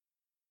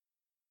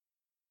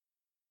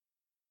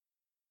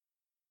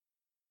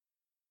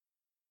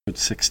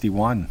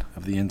61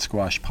 of the In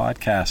Squash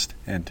podcast,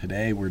 and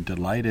today we're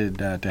delighted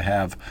to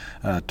have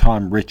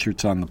Tom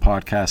Richards on the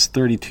podcast.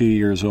 32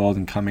 years old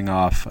and coming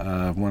off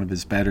one of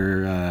his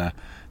better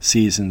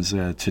seasons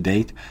to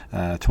date,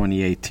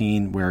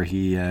 2018, where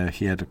he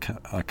had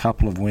a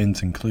couple of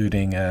wins,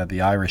 including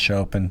the Irish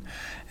Open,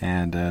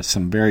 and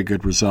some very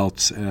good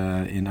results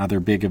in other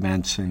big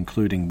events,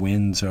 including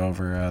wins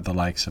over the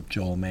likes of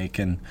Joel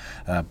Macon,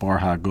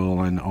 Borja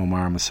Golin,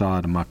 Omar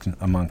Masad,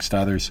 amongst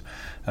others.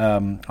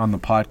 On the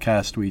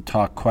podcast, we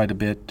talk quite a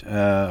bit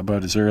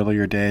about his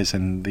earlier days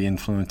and the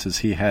influences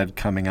he had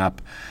coming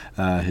up.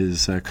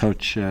 His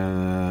coach,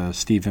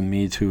 Stephen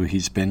Meads, who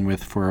he's been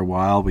with for a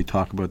while. We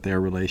talk about their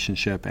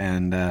relationship,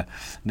 and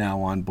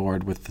now on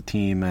board with the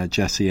team,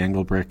 Jesse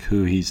Engelbrecht,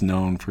 who he's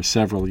known for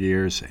several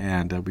years,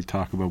 and we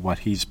talk about what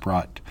he's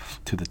brought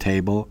to the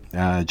table.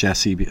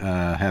 Jesse,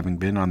 having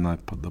been on the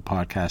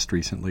podcast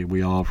recently,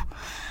 we all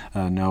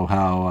know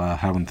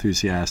how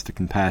enthusiastic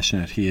and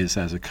passionate he is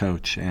as a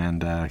coach,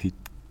 and he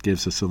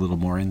gives us a little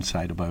more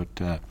insight about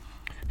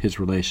his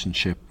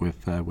relationship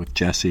with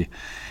Jesse,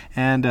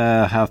 and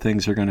how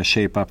things are going to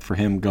shape up for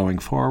him going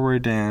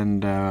forward.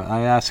 And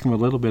I ask him a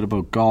little bit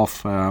about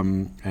golf,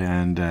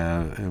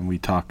 and we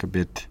talk a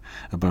bit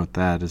about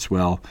that as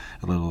well.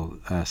 A little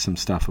some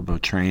stuff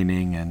about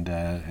training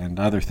and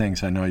other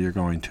things I know you're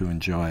going to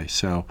enjoy.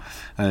 So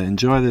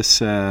enjoy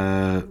this.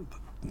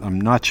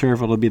 I'm not sure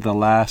if it'll be the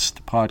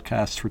last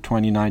podcast for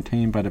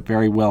 2019, but it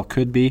very well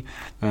could be.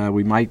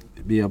 We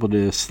might be able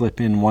to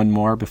slip in one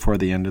more before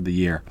the end of the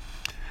year.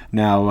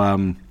 Now,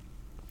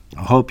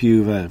 I hope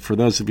for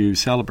those of you who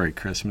celebrate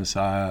Christmas,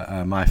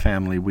 my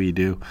family, we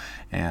do,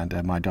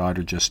 and my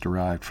daughter just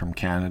arrived from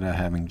Canada,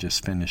 having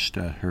just finished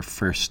her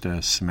first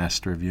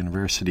semester of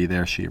university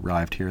there. She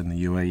arrived here in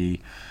the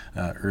UAE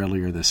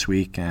earlier this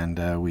week,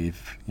 and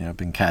we've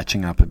been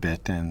catching up a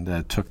bit,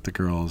 and took the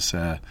girls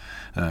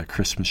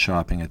Christmas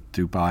shopping at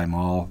Dubai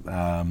Mall.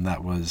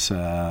 That was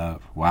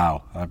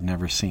wow! I've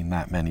never seen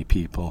that many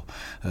people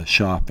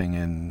shopping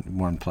in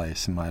one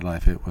place in my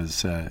life. It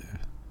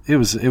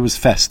was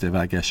festive,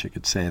 I guess you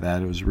could say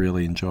that. It was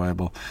really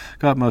enjoyable.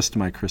 Got most of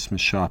my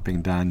Christmas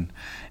shopping done,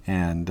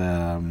 and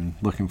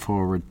looking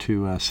forward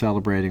to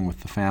celebrating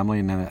with the family.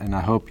 And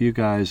I hope you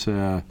guys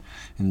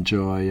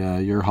enjoy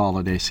your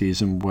holiday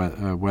season,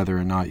 whether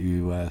or not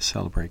you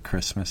celebrate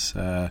Christmas.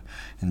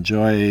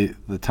 Enjoy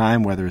the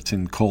time, whether it's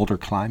in colder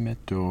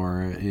climate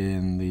or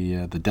in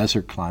the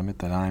desert climate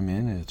that I'm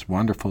in. It's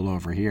wonderful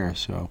over here.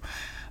 So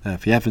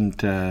if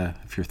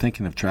you're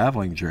thinking of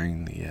traveling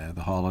during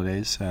the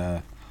holidays,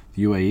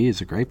 UAE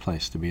is a great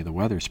place to be. The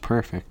weather's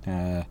perfect,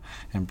 and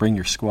bring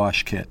your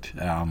squash kit.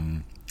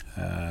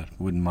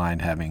 Wouldn't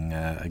mind having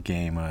a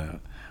game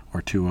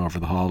or two over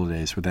the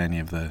holidays with any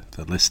of the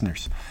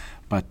listeners.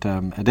 But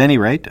at any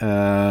rate,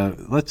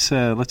 let's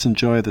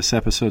enjoy this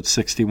episode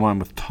 61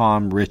 with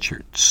Tom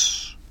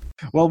Richards.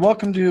 Well,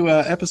 welcome to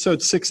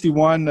episode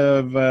 61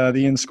 of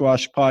the In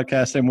Squash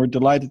podcast, and we're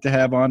delighted to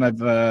have on.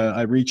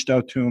 I reached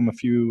out to him a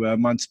few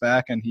months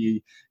back, and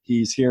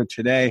he's here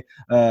today.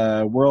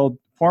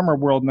 Former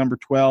world number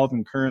 12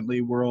 and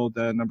currently world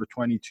number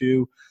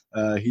 22.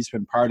 He's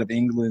been part of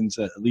England's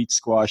elite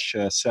squash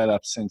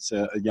setup since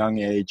a young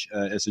age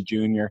as a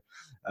junior.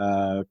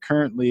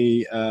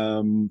 Currently,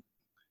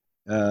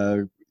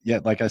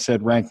 like I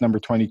said, ranked number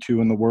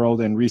 22 in the world,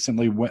 and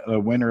recently a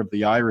winner of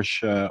the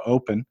Irish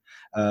Open.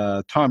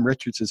 Tom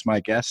Richards is my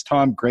guest.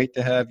 Tom, great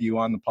to have you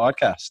on the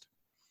podcast.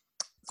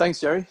 Thanks,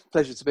 Jerry.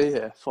 Pleasure to be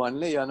here.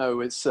 Finally, I know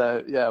it's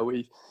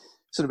we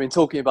sort of been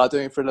talking about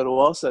doing it for a little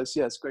while, so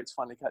it's great to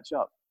finally catch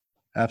up.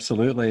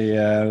 Absolutely.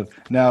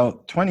 Now,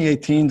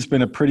 2018's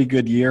been a pretty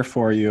good year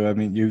for you. I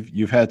mean,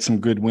 you've had some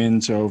good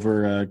wins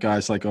over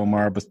guys like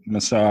Omar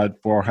Masad,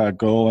 Borja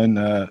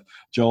Golin,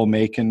 Joel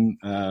Macon,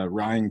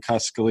 Ryan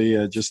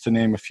Cuskley, just to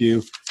name a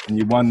few, and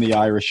you won the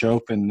Irish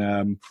Open.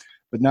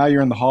 But now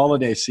you're in the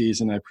holiday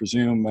season, I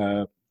presume,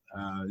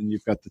 and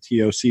you've got the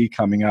TOC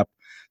coming up.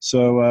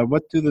 So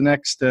what do the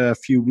next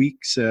few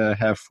weeks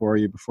have for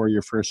you before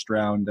your first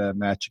round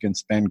match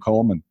against Ben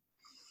Coleman?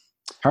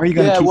 How are you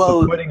going to keep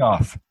the pudding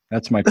off?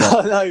 That's my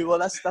question. No, well,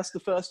 that's the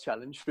first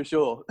challenge for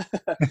sure.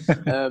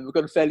 We've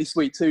got a fairly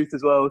sweet tooth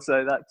as well,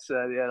 so that's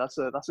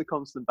a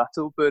constant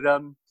battle. But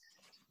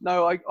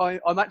no,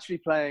 I'm actually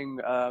playing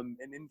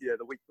in India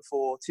the week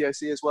before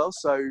TOC as well.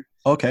 So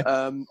okay.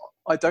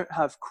 I don't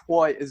have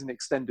quite as an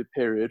extended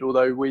period,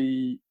 although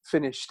we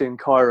finished in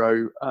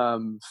Cairo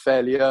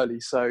fairly early.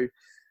 So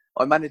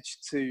I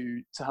managed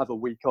to have a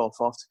week off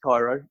after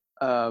Cairo.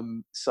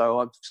 So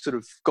I've sort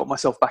of got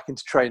myself back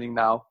into training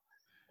now.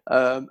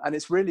 And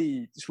it's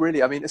really,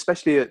 I mean,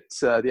 especially at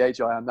the age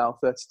I am now,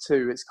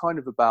 32, it's kind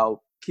of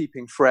about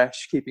keeping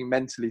fresh, keeping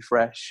mentally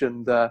fresh.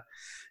 And,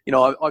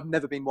 I've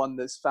never been one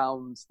that's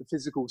found the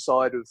physical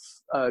side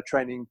of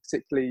training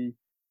particularly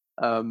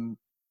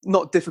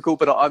not difficult,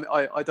 but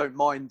I don't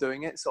mind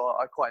doing it. So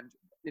I quite,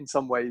 in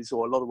some ways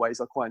or a lot of ways,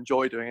 I quite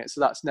enjoy doing it.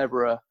 So that's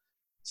never a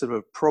sort of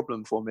a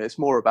problem for me. It's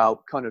more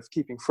about kind of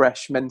keeping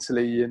fresh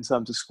mentally in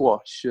terms of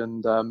squash.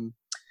 And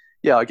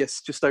yeah, I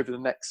guess just over the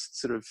next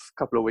sort of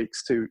couple of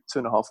weeks,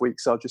 2.5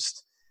 weeks,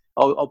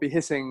 I'll be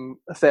hitting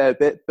a fair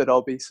bit, but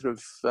I'll be sort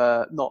of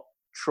not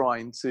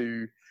trying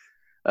to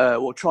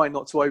or trying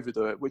not to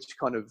overdo it, which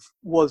kind of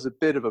was a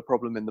bit of a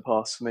problem in the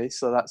past for me.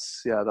 So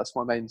that's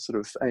my main sort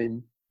of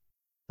aim.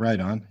 Right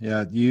on.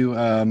 Yeah.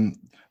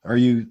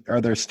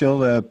 Are there still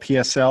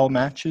PSL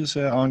matches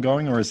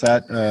ongoing, or is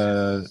that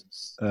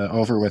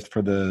over with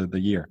for the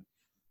year?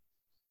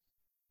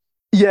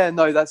 Yeah,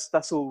 no,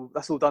 that's all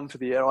done for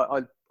the year.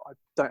 I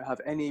don't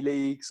have any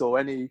leagues or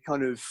any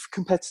kind of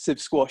competitive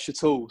squash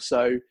at all.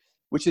 So,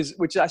 which is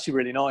actually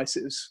really nice.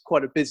 It was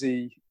quite a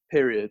busy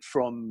period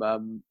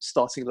from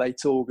starting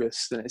late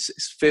August, and it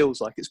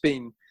feels like it's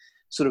been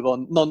sort of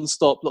on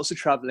non-stop, lots of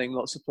traveling,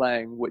 lots of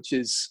playing, which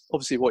is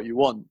obviously what you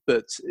want.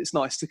 But it's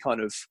nice to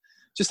kind of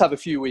just have a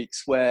few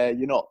weeks where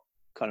you're not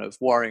kind of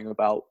worrying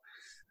about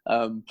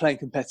playing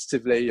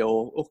competitively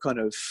or kind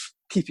of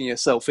keeping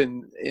yourself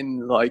in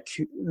like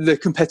the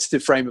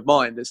competitive frame of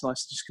mind. It's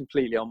nice to just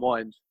completely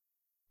unwind.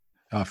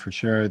 Oh, for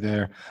sure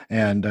there.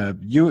 And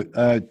you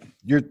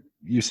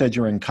said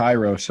you were in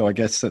Cairo, so I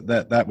guess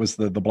that was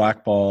the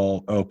Black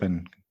Ball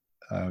Open.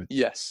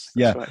 Yes.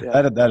 Yeah, right,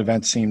 yeah. that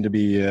event seemed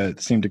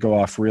to go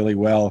off really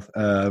well.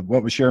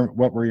 What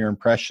were your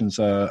impressions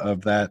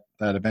of that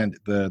event?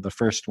 The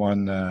first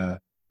one.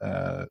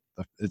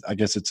 I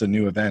guess it's a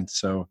new event.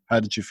 So how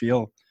did you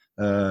feel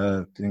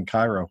in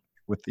Cairo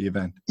with the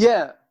event?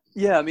 Yeah.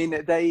 I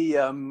mean, they,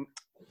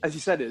 as you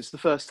said, it's the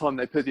first time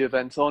they put the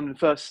event on.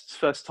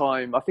 First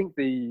time. I think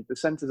the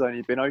centre's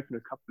only been open a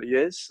couple of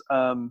years.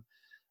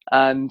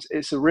 And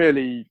it's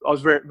I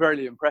was very,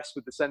 very impressed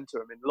with the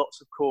centre. I mean, lots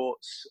of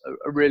courts,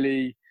 a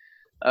really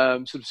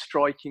sort of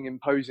striking,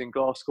 imposing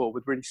glass court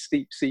with really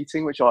steep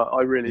seating, which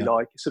I really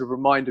like. It sort of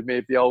reminded me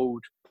of the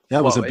old. Yeah,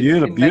 it was a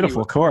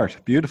beautiful court,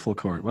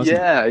 wasn't it?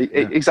 Yeah,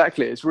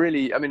 exactly. It's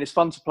really, I mean, it's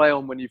fun to play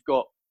on when you've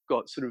got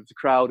sort of the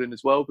crowd in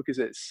as well, because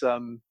it's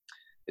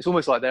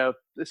almost like they're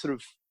sort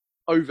of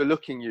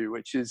overlooking you,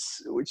 which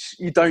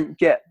you don't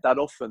get that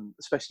often,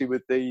 especially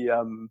with the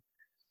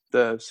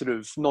sort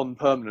of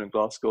non-permanent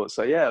glass court.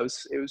 So yeah,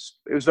 it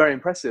was very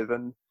impressive.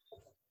 And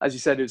as you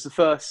said, it was the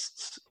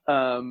first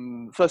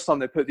time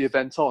they put the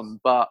event on.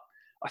 But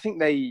I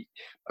think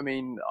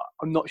I'm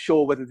not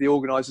sure whether the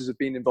organisers have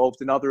been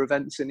involved in other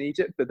events in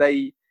Egypt, but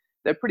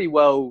they're pretty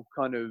well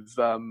kind of.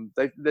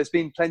 There's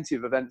been plenty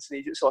of events in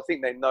Egypt, so I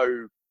think they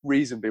know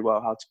reasonably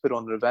well how to put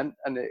on an event,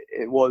 and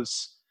it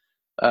was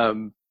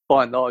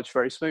by and large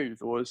very smooth,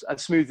 or as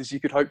smooth as you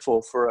could hope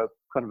for a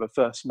kind of a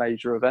first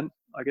major event,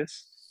 I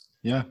guess.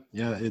 Yeah.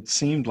 It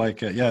seemed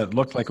like it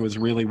looked like it was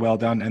really well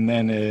done, and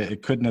then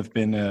it couldn't have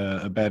been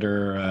a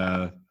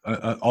better.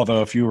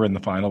 Although if you were in the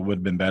final, would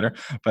have been better.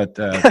 But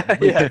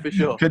yeah, for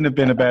sure, couldn't have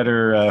been a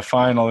better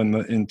final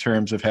in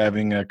terms of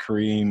having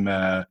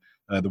Kareem.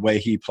 The way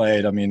he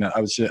played. I mean, I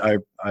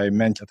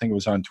think it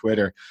was on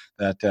Twitter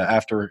that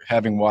after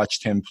having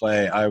watched him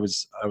play, I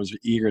was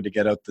eager to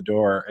get out the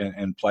door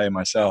and play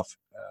myself.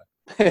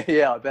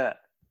 Yeah, I bet.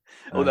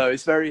 Although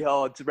it's very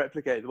hard to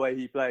replicate the way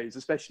he plays,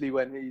 especially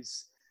when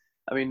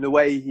the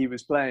way he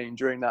was playing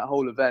during that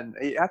whole event.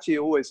 He actually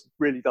always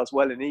really does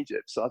well in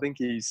Egypt. So I think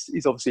he's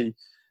obviously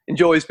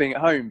enjoys being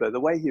at home, but the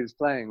way he was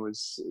playing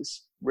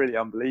is really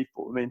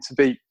unbelievable. I mean, to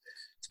beat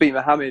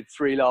Mohammed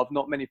 3-love,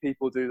 not many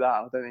people do that.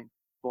 I don't think.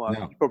 Well,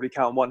 you probably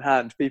count on one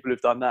hand people who've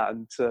done that,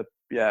 and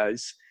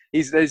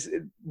he's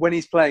when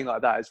he's playing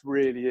like that,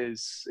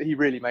 he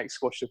really makes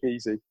squash look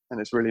easy,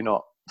 and it's really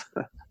not.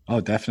 Oh,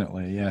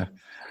 definitely, yeah.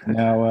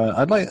 Now,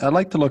 I'd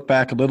like to look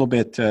back a little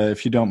bit,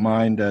 if you don't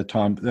mind,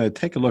 Tom.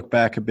 Take a look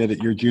back a bit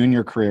at your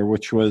junior career,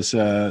 which was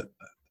a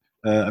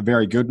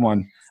very good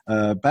one.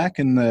 Back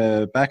in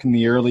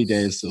the early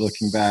days,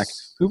 looking back,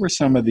 who were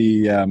some of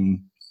the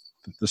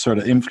sort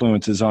of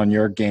influences on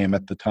your game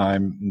at the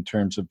time in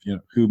terms of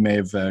who may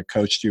have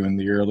coached you in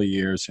the early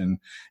years and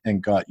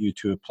got you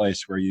to a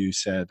place where you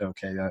said,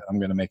 okay, I'm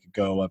going to make a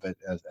go of it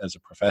as a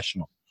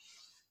professional?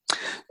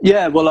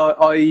 Yeah, well,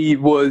 I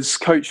was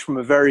coached from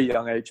a very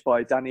young age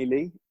by Danny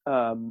Lee,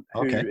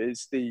 who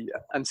is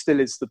and still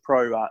is the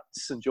pro at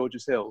St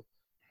George's Hill.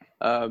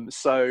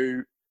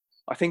 So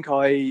I think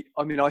I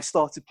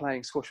started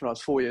playing squash when I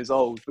was 4 years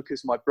old,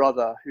 because my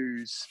brother,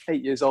 who's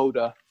 8 years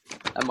older,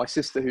 and my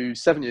sister,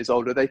 who's 7 years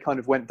older, they kind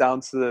of went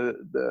down to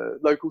the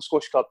local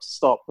squash club to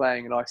start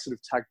playing, and I sort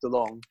of tagged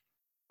along.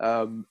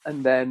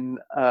 And then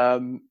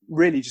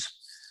really just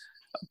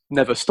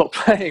never stopped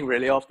playing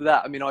really after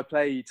that. I mean, I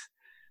played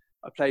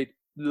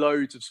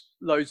loads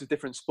of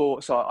different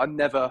sports. I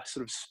never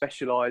sort of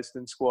specialised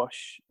in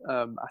squash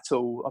at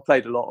all. I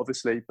played a lot,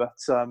 obviously, but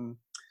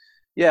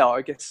yeah,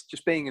 I guess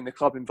just being in the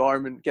club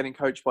environment, getting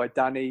coached by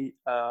Danny,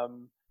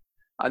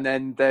 and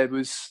then there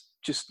was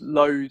just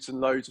loads and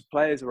loads of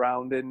players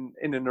around in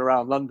and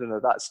around London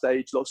at that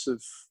stage. Lots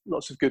of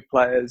good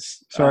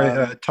players.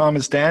 Sorry, Tom,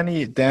 is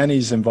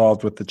Danny's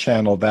involved with the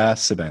Channel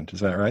Bass event? Is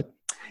that right?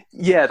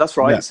 Yeah, that's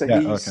right. Yeah,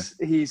 so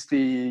he's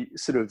the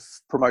sort of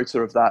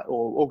promoter of that,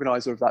 or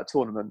organizer of that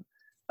tournament,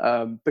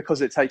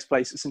 because it takes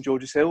place at St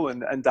George's Hill,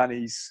 and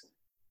Danny's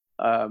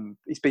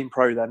He's been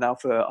pro there now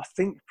for, I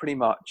think, pretty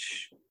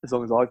much as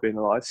long as I've been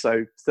alive.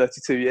 So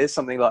 32 years,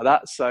 something like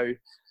that. So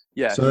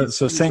yeah. So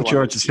He's St.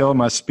 George's Hill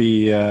must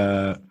be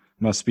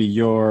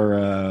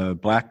your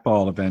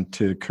blackball event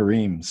to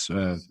Kareem's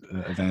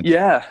event.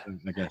 Yeah,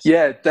 I guess.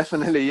 yeah,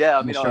 definitely. Yeah,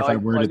 I'm not sure if I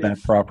worded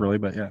that properly,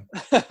 but yeah.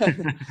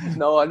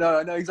 No, I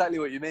know exactly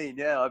what you mean.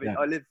 Yeah, I mean,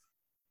 Yeah.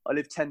 I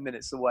live 10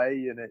 minutes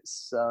away, and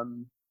it's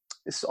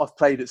I've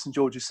played at St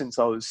George's since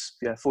I was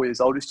 4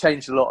 years old. It's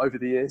changed a lot over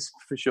the years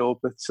for sure,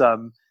 but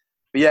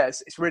yeah,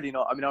 it's really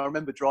not. I mean, I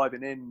remember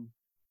driving in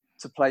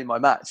to play my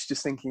match,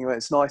 just thinking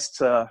it's nice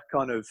to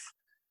kind of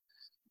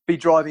be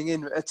driving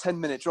in a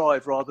 10-minute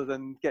drive rather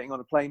than getting on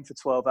a plane for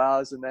 12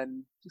 hours and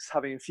then just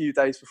having a few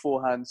days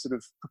beforehand sort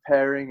of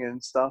preparing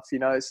and stuff. You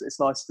know, it's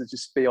nice to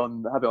just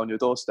have it on your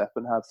doorstep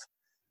and have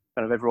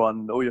kind of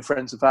everyone, all your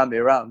friends and family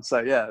around. So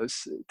yeah,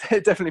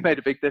 it definitely made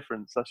a big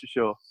difference, that's for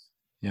sure.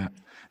 Yeah.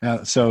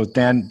 So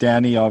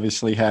Danny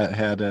obviously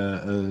had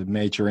a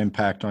major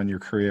impact on your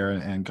career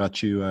and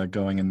got you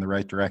going in the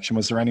right direction.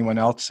 Was there anyone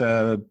else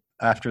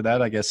after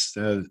that? I guess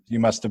you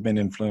must have been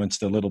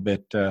influenced a little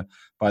bit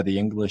by the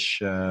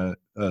English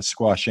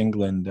Squash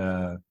England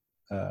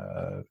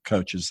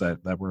coaches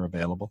that were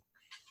available.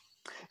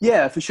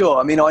 Yeah, for sure.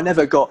 I mean, I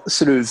never got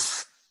sort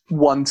of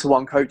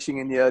one-to-one coaching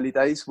in the early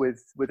days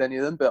with any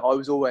of them, but I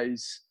was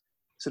always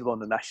sort of on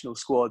the national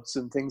squads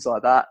and things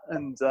like that.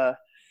 And to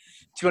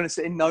be honest,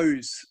 in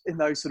those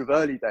sort of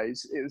early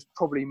days, it was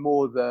probably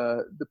more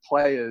the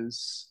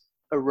players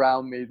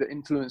around me that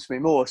influenced me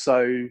more.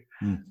 So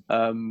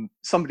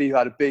somebody who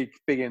had a big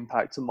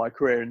impact on my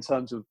career in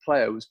terms of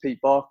player was Pete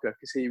Barker,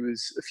 because he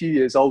was a few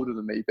years older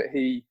than me, but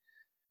he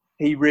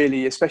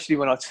really, especially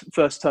when I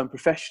first turned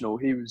professional,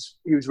 he was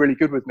really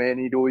good with me, and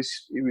he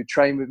would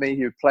train with me,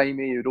 he would play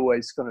me, he would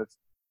always kind of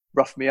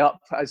rough me up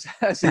as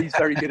he's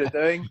very good at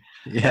doing.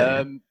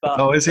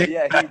 Is he?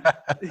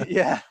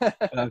 Yeah.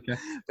 Okay.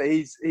 But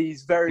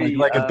he's very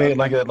like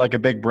a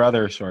big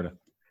brother sort of.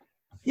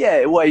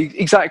 Yeah, well,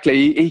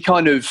 exactly. He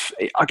kind of,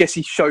 I guess,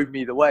 he showed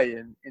me the way.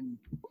 In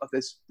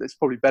there's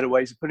probably better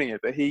ways of putting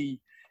it, but he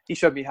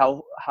showed me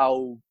how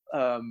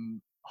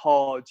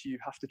hard you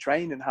have to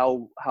train and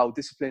how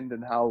disciplined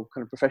and how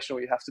kind of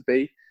professional you have to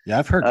be. Yeah,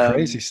 I've heard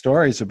crazy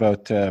stories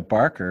about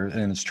Barker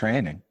and his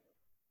training.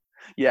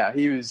 Yeah,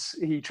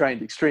 he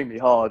trained extremely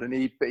hard, and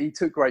he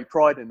took great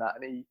pride in that.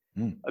 And he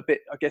a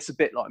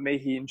bit like me,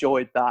 he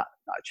enjoyed that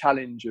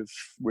challenge of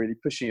really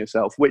pushing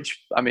yourself.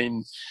 Which, I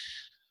mean,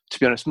 to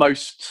be honest,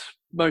 most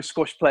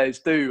squash players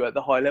do at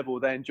the high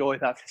level. They enjoy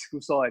that physical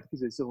side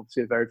because it's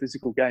obviously a very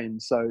physical game.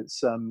 So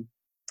it's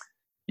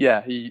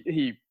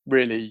he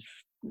really,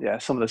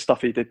 some of the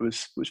stuff he did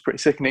was pretty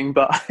sickening.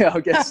 But I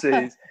guess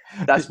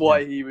that's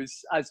why he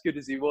was as good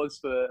as he was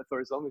for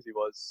as long as he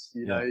was.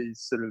 You know, he's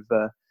sort of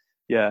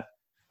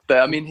But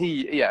I mean,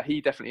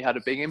 he definitely had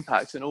a big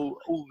impact, and all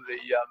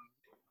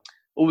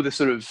the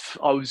sort of,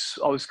 I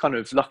was kind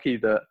of lucky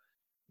that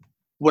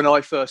when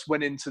I first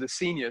went into the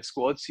senior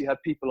squads, you had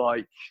people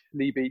like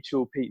Lee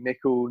Beachill, Pete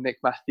Nicol, Nick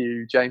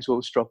Matthew, James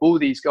Willstrop, all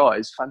these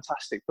guys,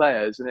 fantastic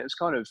players. And it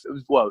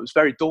was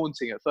very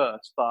daunting at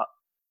first, but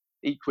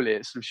equally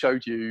it sort of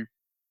showed you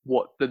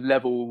what the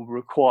level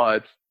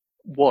required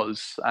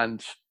was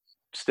and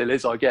still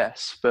is, I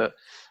guess. But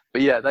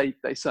yeah,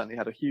 they certainly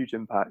had a huge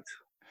impact.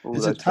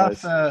 Is it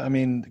tough? I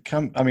mean,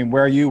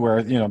 where you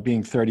were,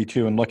 being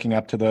 32 and looking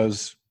up to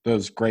those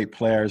great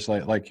players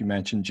like you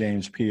mentioned,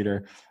 James,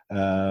 Peter,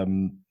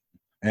 and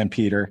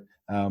Peter,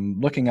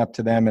 looking up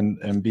to them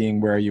and being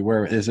where you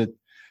were,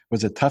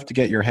 was it tough to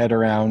get your head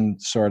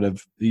around sort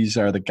of, these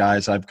are the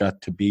guys I've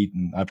got to beat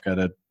and I've got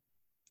to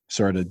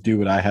sort of do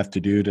what I have to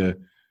do to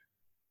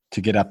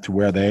get up to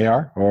where they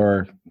are?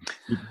 Or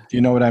do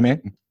you know what I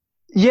mean?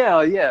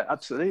 Yeah,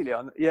 absolutely.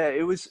 Yeah,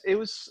 it was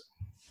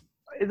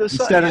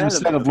instead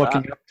of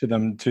looking up to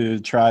them to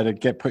try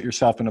to put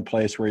yourself in a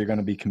place where you're going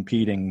to be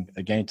competing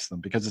against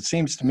them, because it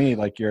seems to me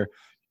like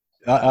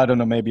I don't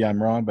know, maybe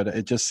I'm wrong, but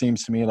it just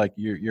seems to me like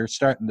you're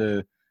starting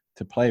to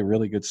play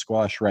really good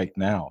squash right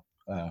now.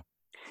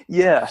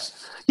 Yeah,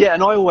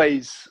 and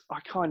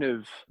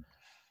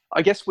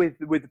I guess with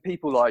the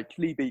people like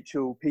Lee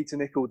Beachill, Peter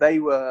Nicol, they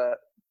were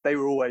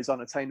always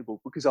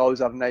unattainable because I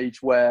was at an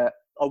age where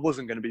I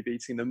wasn't going to be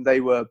beating them. They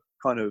were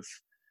kind of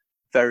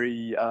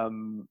very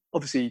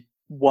obviously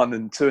 1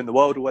 and 2 in the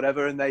world or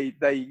whatever, and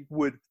they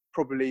would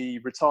probably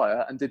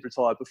retire and did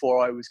retire before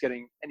I was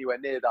getting anywhere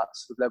near that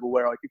sort of level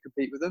where I could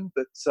compete with them.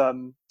 But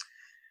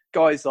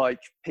guys like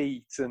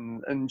Pete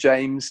and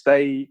James,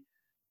 they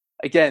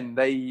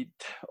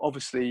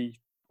obviously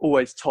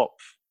always top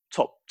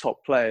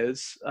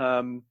players.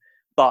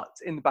 But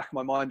in the back of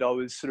my mind, I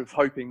was sort of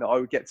hoping that I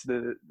would get to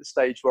the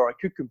stage where I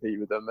could compete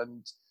with them.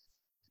 And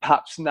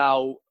perhaps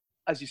now,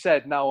 as you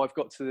said, now I've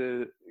got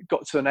to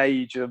an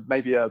age of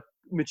maybe a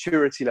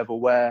maturity level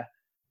where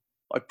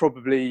I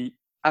probably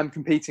am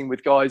competing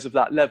with guys of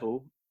that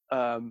level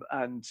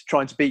and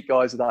trying to beat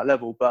guys of that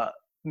level. But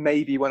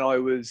maybe when I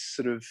was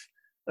sort of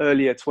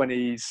earlier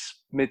 20s,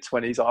 mid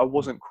 20s, I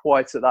wasn't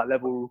quite at that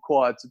level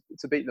required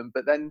to beat them.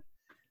 But then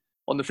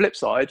on the flip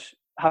side,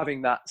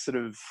 having that sort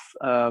of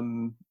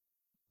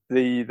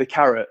the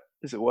carrot,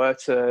 as it were,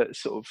 to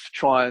sort of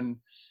try and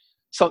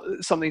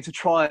something to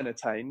try and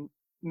attain,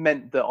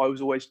 meant that I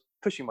was always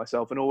pushing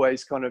myself and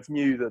always kind of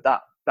knew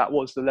that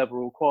was the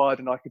level required,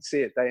 and I could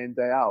see it day in,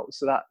 day out.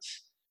 So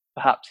that's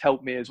perhaps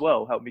helped me as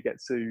well, helped me get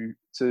to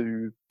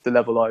the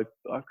level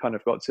I've kind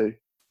of got to.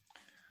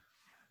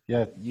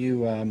 Yeah,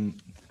 you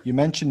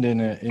mentioned in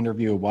an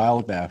interview a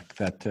while back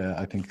that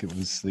I think it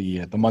was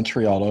the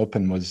Montreal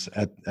Open was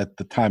at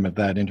the time of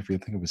that interview. I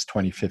think it was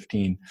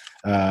 2015.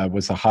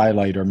 Was a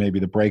highlight, or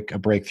maybe a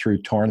breakthrough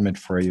tournament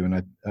for you.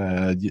 And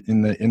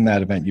in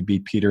that event, you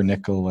beat Peter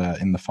Nicol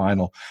in the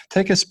final.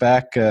 Take us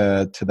back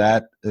to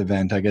that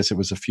event. I guess it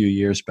was a few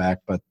years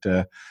back, but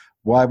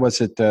why was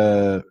it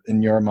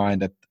in your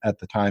mind at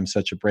the time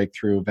such a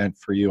breakthrough event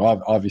for you?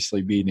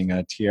 Obviously beating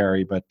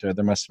Thierry, but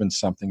there must have been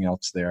something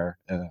else there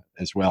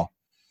as well.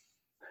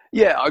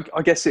 Yeah,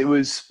 I guess it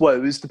was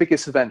the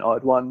biggest event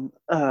I'd won,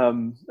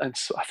 and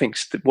I think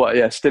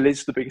still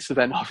is the biggest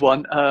event I've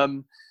won.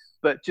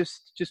 But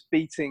just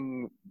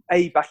backing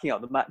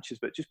up the matches,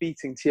 but just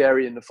beating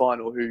Thierry in the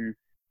final, who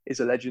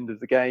is a legend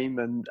of the game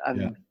and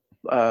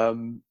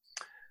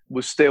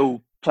was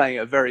still playing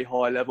at a very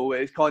high level.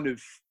 It kind of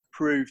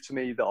proved to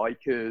me that I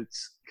could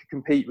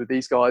compete with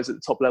these guys at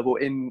the top level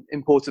in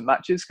important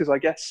matches, because I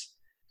guess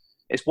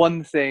it's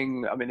one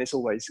thing, I mean, it's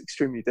always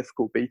extremely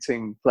difficult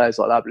beating players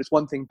like that, but it's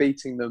one thing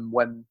beating them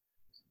when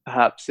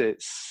perhaps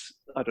it's,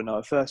 I don't know,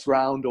 a first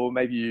round, or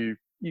maybe you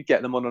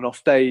get them on an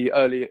off day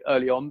early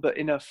on. But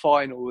in a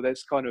final,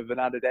 there's kind of an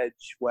added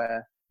edge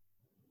where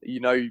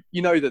you know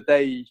that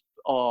they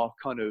are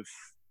kind of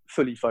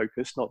fully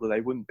focused, not that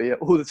they wouldn't be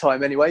all the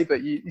time anyway,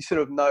 but you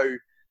sort of know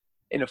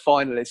in a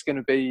final it's going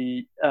to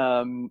be,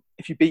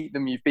 if you beat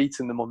them, you've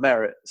beaten them on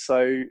merit.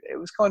 So it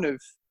was kind of,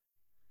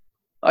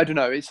 I don't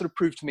know, it sort of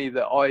proved to me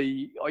that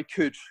I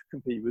could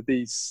compete with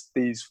these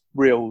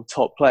real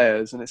top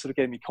players, and it sort of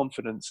gave me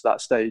confidence at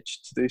that stage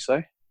to do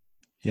so.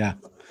 Yeah.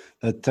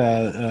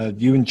 That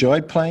you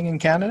enjoyed playing in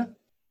Canada?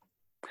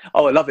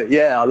 Oh, I love it.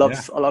 Yeah, I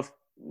love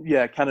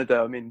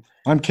Canada. I mean,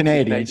 I'm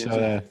Canadian,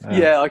 so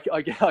yeah, I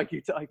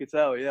could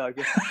tell. Yeah, I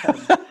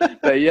guess.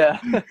 But yeah,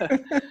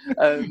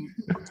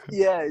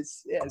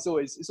 it's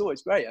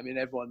always great. I mean,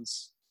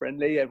 everyone's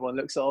friendly, everyone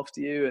looks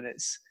after you, and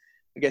it's,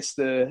 I guess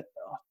the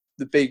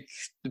big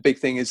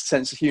thing is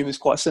sense of humour is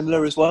quite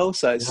similar as well.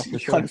 So you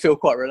kind of feel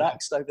quite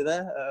relaxed over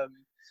there.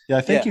 Yeah,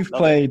 I think you've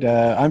played.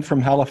 I'm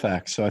from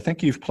Halifax, so I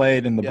think you've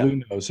played in the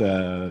Blue Nose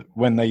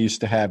when they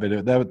used to have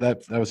it.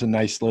 That was a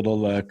nice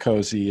little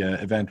cozy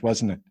event,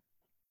 wasn't it?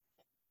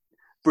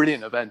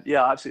 Brilliant event.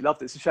 Yeah, I absolutely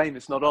loved it. It's a shame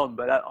it's not on,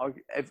 but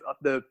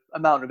the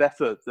amount of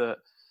effort that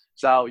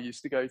Zal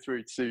used to go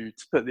through to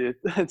put the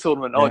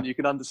tournament on, you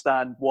can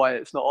understand why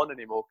it's not on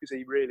anymore, because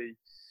he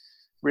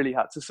really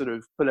had to sort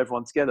of pull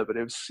everyone together. But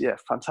it was a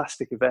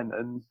fantastic event,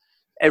 and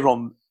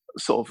everyone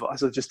sort of,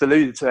 as I just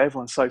alluded to,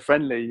 everyone's so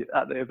friendly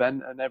at the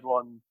event, and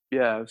everyone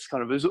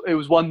it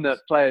was one that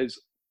players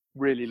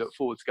really look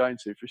forward to going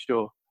to, for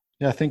sure.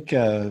 Yeah, I think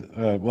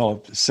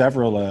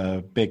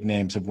several big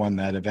names have won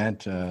that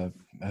event.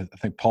 I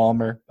think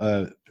Palmer,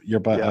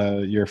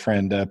 your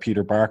friend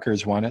Peter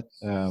Barker's won it.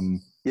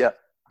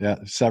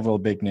 Several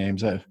big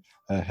names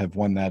have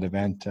won that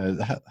event.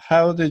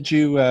 How did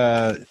you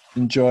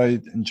enjoy?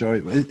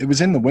 It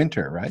was in the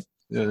winter, right?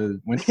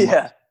 Winter.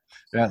 Yeah.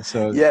 Yeah.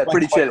 So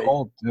pretty chilly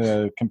cold,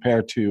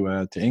 compared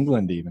to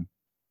England, even.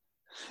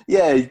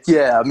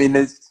 Yeah. I mean,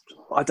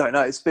 I don't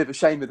know. It's a bit of a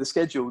shame with the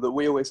schedule that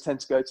we always tend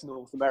to go to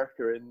North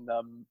America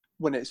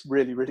when it's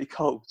really, really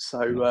cold.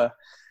 So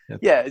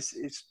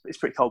it's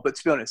pretty cold. But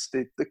to be honest,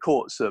 the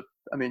courts are.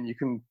 I mean,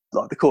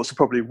 the courts are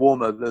probably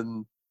warmer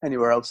than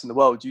anywhere else in the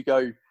world. You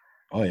go.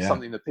 Oh, yeah.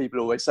 Something that people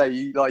always say,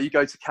 you go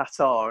to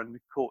Qatar and the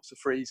courts are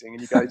freezing,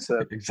 and you go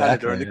to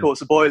Canada and the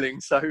courts are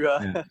boiling. So,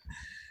 I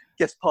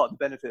guess part of the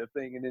benefit of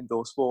being an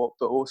indoor sport,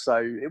 but also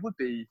it would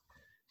be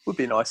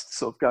nice to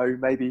sort of go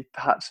maybe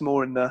perhaps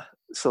more in the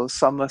sort of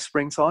summer,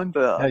 springtime.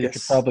 But you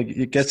could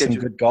probably get some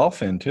good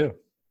golf in too.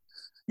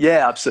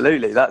 Yeah,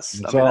 absolutely. That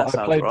sounds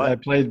right. I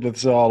played with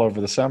Zal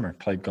over the summer.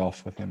 Played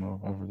golf with him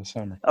over the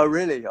summer. Oh,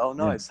 really? Oh,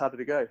 nice. Yeah. How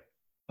did it go?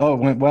 Oh, it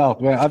went well.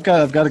 I've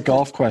got a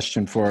golf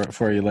question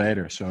for you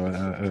later, so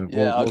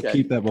we'll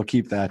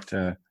keep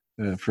that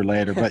for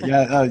later.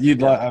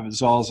 But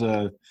Zal's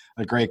a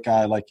great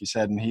guy, like you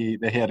said, and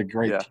they had a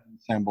great team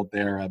assembled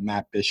there.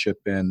 Matt Bishop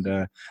and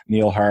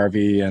Neil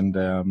Harvey, and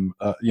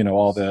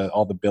all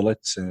the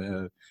billets.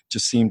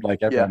 Just seemed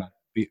like everyone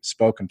I've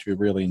spoken to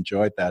really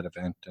enjoyed that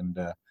event, and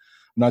I'm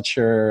not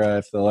sure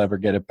if they'll ever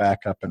get it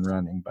back up and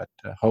running, but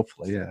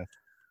hopefully,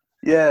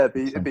 it'd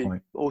be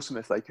awesome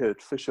if they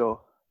could, for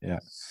sure. Yeah.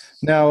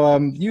 Now,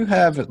 you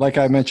have, like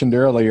I mentioned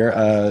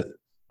earlier,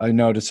 I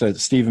noticed that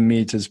Stephen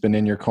Meads has been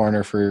in your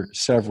corner for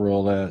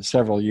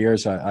several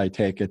years, I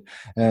take it.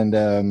 And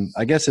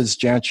I guess as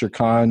Jansher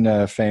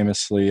Khan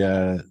famously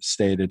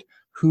stated,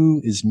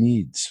 who is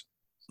Meads?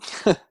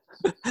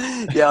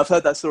 Yeah, I've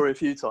heard that story a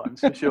few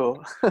times, for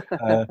sure.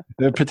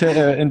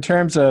 In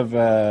terms of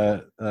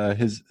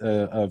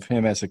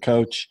him as a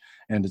coach,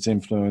 and his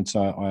influence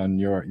on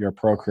your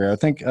pro career. I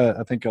think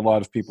a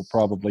lot of people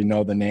probably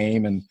know the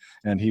name,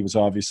 and he was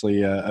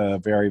obviously a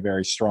very,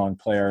 very strong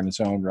player in his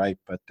own right.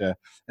 But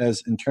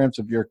as in terms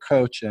of your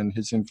coach and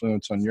his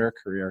influence on your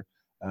career,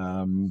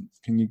 can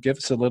you give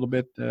us a little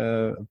bit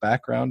of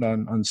background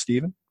on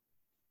Stephen?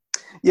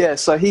 Yeah,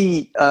 so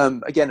he,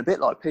 again, a bit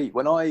like Pete,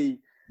 when I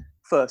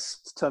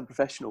first turned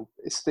professional,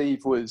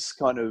 Steve was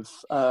kind of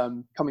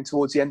coming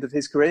towards the end of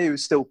his career. He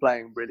was still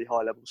playing really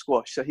high level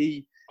squash. So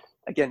he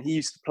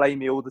used to play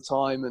me all the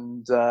time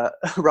and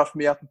rough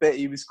me up a bit.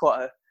 He was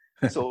quite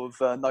a sort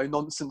of no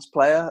nonsense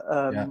player.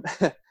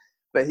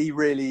 But he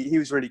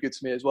was really good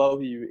to me as well.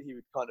 He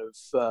would kind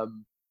of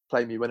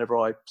play me whenever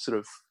I sort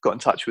of got in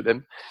touch with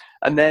him.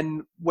 And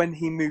then when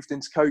he moved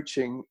into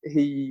coaching,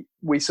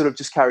 we sort of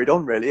just carried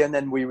on really. And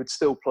then we would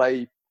still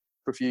play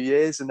for a few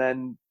years, and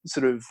then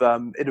sort of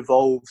it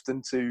evolved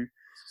into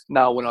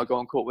now when I go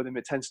on court with him,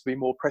 it tends to be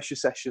more pressure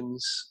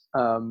sessions.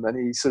 And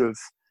he sort of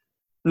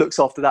looks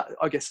after that,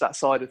 I guess, that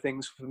side of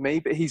things for me.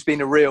 But he's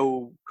been a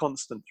real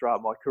constant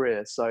throughout my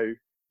career. So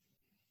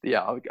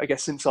yeah, I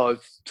guess since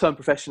I've turned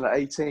professional at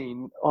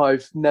 18,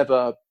 I've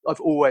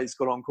always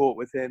got on court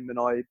with him, and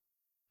I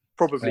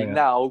probably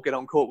now get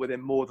on court with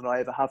him more than I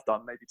ever have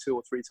done, maybe 2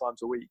 or 3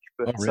 times a week.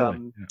 But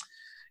really?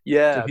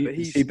 yeah, so but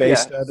is he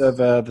based out of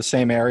the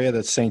same area,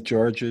 that's St.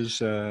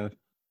 George's area?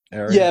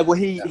 Yeah, well,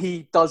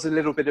 he does a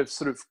little bit of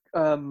sort of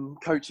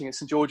coaching at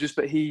St. George's,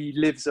 but he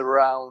lives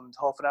around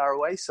half an hour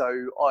away, so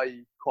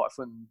I quite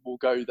often will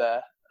go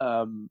there.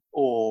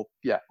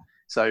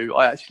 So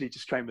I actually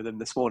just trained with him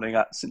this morning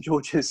at St.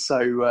 George's.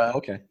 So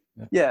okay,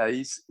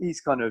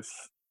 he's kind of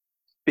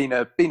been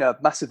a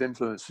massive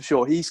influence for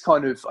sure. He's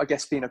kind of, I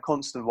guess, been a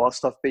constant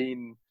whilst I've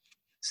been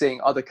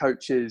seeing other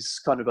coaches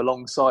kind of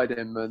alongside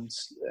him, and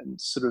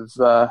sort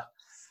of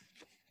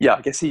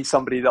I guess he's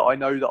somebody that I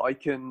know that I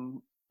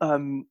can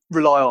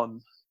rely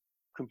on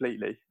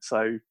completely.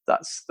 So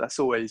it's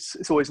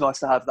always nice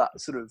to have that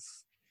sort of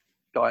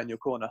guy in your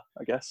corner,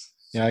 I guess.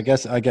 Yeah, I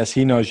guess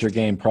he knows your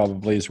game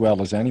probably as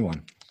well as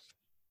anyone.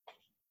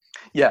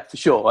 Yeah, for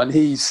sure. And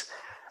he's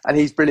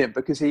brilliant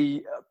because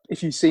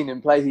if you've seen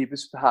him play, he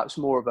was perhaps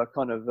more of a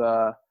kind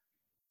of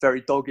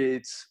very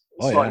dogged,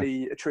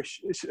 slightly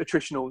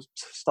attritional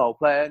style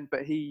player,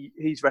 but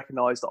he's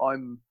recognised that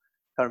I'm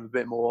kind of a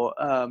bit more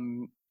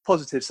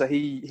positive. So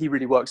he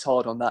really works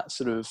hard on that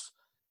sort of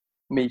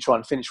me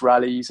trying to finish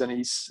rallies, and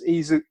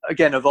he's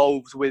again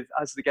evolved with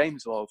as the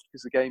game's evolved,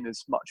 because the game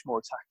is much more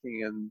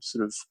attacking and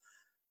sort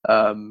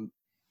of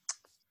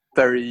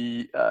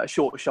very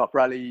short, sharp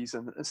rallies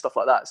and stuff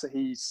like that. So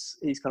he's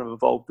kind of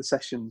evolved the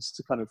sessions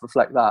to kind of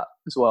reflect that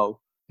as well.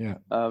 Yeah.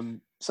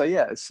 So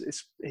yeah,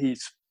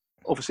 he's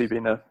obviously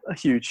been a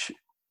huge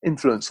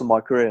influence on my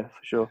career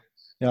for sure.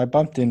 Yeah, I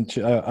bumped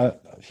into,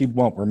 he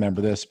won't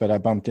remember this, but I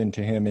bumped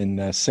into him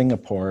in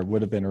Singapore. It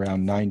would have been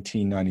around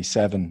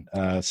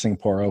 1997,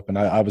 Singapore Open.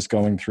 I was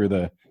going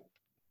through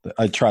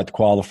I tried to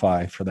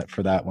qualify for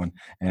that one.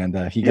 And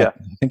I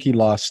think he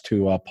lost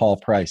to Paul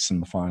Price in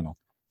the final.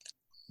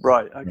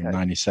 Right, okay.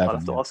 97. I'll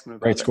have to ask him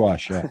about Great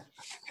squash, yeah.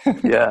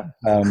 Yeah.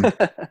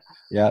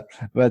 Yeah,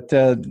 but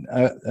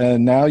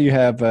now you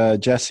have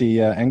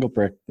Jesse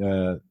Engelbrecht.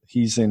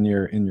 He's in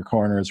your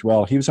corner as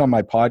well. He was on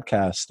my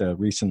podcast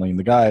recently, and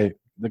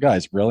the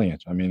guy's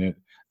brilliant. I mean,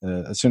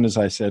 as soon as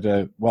I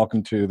said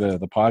welcome to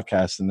the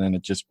podcast, and then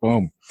it just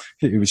boom,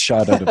 he was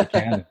shot out of a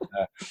cannon.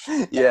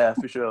 Yeah,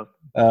 for sure.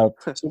 So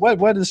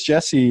what is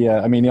Jesse?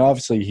 I mean,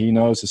 obviously he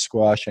knows the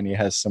squash, and he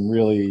has some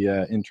really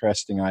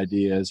interesting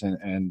ideas,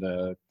 and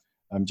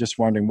I'm just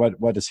wondering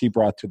what has he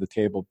brought to the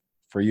table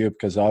for you,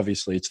 because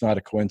obviously it's not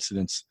a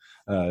coincidence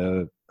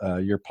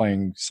you're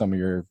playing some of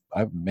your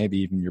maybe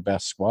even your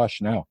best squash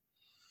now.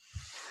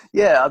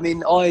 Yeah, I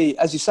mean,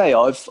 as you say,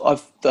 I've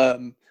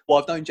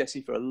known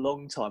Jesse for a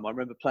long time. I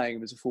remember playing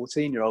him as a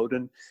 14-year-old,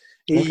 and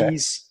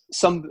he's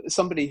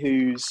somebody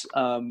who's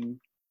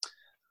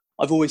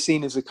I've always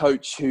seen as a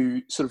coach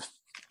who sort of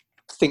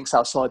thinks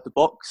outside the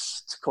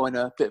box, to coin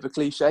a bit of a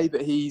cliche,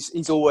 but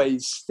he's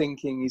always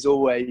thinking, he's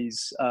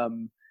always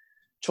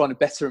trying to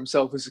better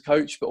himself as a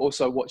coach, but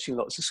also watching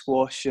lots of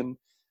squash. And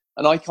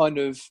I kind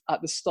of,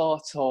 at the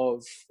start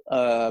of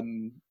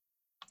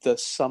the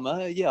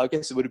summer, I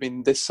guess it would have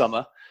been this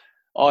summer,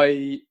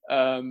 I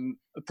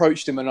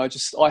approached him, and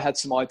I had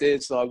some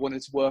ideas that I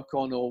wanted to work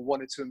on or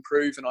wanted to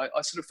improve. And I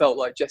sort of felt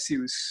like Jesse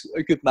was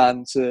a good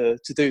man to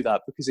do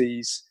that, because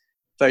he's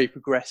very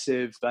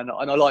progressive, and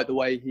I like the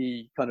way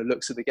he kind of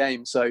looks at the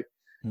game. So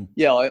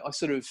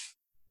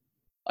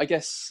I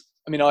guess,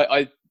 I mean,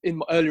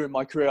 earlier in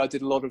my career, I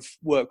did a lot of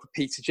work with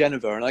Peter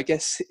Geneva, and I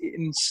guess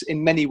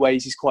in many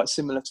ways he's quite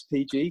similar to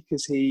PG,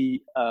 because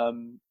he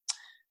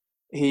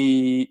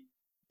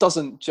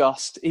doesn't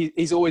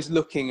he's always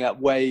looking at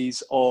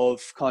ways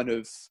of kind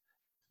of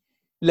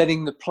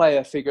letting the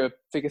player figure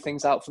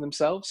things out for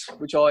themselves,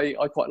 which I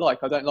quite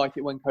like. I don't like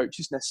it when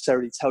coaches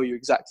necessarily tell you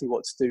exactly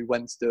what to do,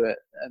 when to do it,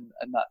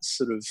 and that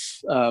sort of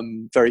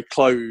very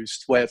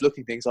closed way of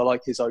looking at things. I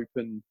like his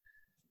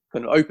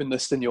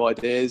openness to new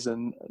ideas,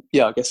 and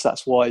I guess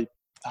that's why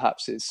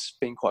perhaps it's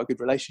been quite a good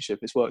relationship.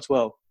 It's worked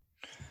well.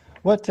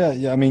 What?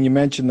 Yeah, I mean, you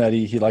mentioned that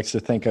he likes to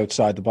think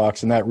outside the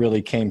box, and that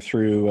really came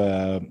through.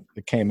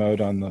 It came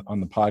out on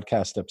the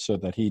podcast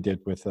episode that he did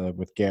with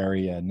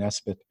Gary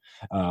Nesbitt.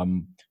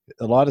 Um,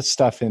 a lot of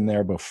stuff in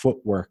there about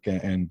footwork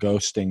and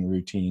ghosting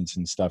routines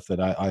and stuff that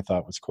I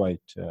thought was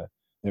quite.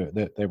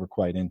 They were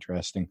quite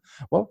interesting.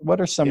 What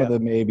are some of Yeah.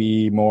 the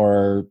maybe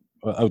more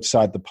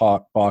outside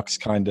the box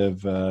kind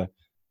of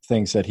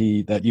things that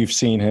you've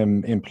seen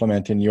him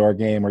implement in your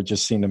game, or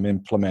just seen him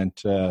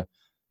implement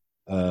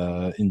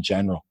in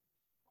general?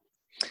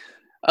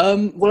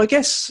 Well, I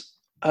guess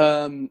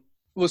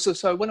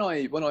so when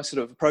I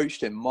sort of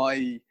approached him,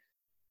 my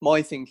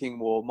thinking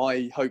or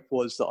my hope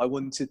was that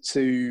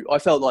I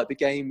felt like the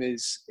game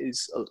is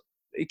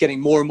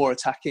getting more and more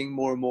attacking,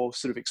 more and more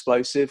sort of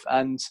explosive,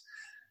 and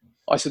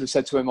I sort of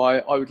said to him,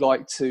 I would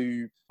like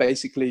to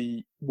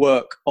basically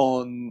work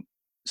on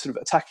sort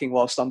of attacking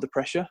whilst under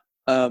pressure.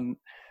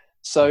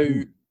 So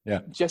Yeah.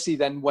 Jesse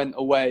then went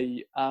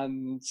away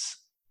and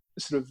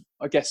sort of,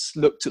 I guess,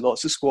 looked at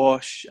lots of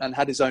squash and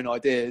had his own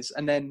ideas.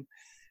 And then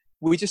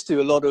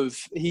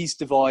he's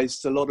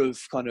devised a lot of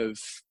kind of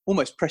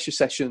almost pressure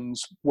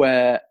sessions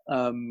where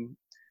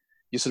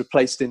you're sort of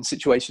placed in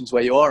situations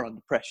where you are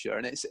under pressure.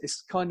 And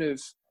it's kind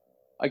of,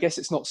 I guess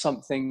it's not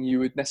something you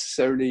would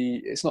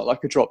necessarily, it's not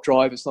like a drop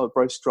drive, it's not a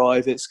Brose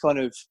drive, it's kind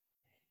of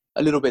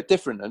a little bit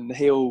different. And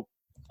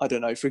I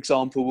don't know, for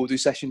example, we'll do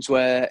sessions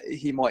where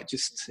he might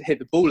just hit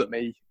the ball at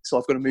me. So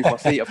I've got to move my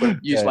feet, I've got to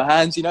use my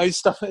hands,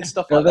 stuff like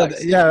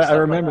that. Yeah, I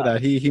remember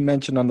that. He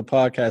mentioned on the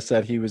podcast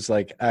that he was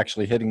like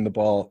actually hitting the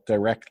ball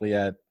directly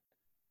at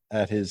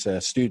his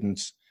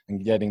students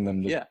and getting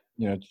them to,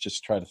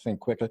 just try to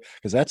think quickly.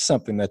 Because that's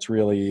something that's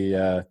really,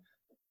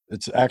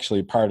 it's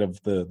actually part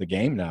of the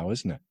game now,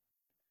 isn't it?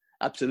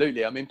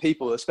 Absolutely. I mean,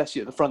 people,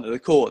 especially at the front of the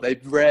court, they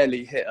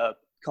rarely hit a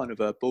kind of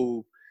a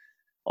ball,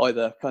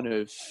 either kind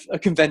of a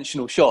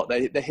conventional shot.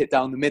 They hit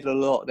down the middle a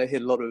lot. They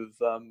hit a lot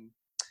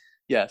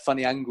of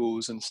funny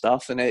angles and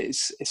stuff. And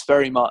it's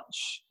very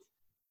much,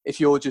 if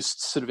you're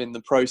just sort of in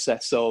the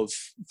process of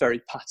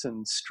very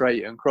patterned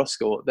straight and cross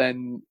court,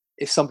 then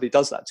if somebody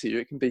does that to you,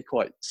 it can be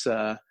quite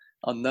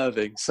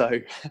unnerving. So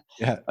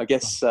yeah, I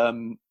guess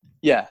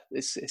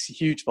it's a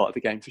huge part of the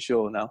game for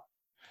sure now.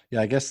 Yeah,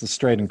 I guess the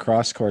straight and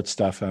cross court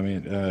stuff. I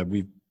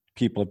mean,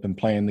 people have been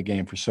playing the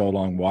game for so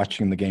long,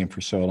 watching the game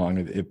for so long,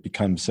 it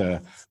becomes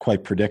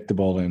quite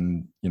predictable.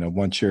 And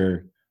once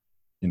you're,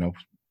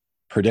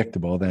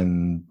 predictable,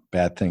 then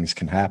bad things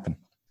can happen.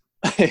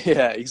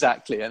 Yeah,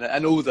 exactly. And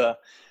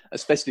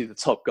especially the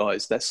top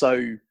guys, they're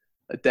so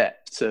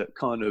adept at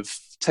kind of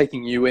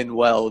taking you in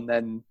well and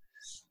then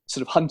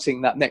sort of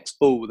hunting that next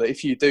ball, that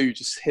if you do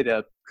just hit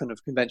a kind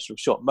of conventional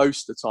shot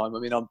most of the time.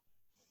 I mean, I'm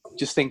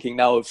just thinking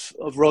now of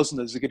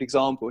Rosner as a good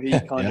example. He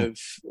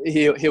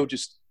he'll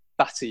just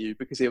batter you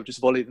because he'll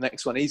just volley the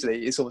next one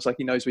easily. It's almost like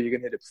he knows where you're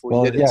going to hit it before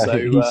you hit it. So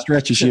he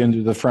stretches you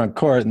into the front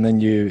court, and then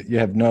you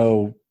have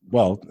no,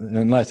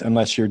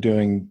 unless you're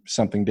doing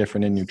something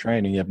different in your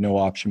training, you have no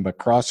option but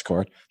cross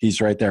court.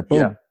 He's right there. Boom.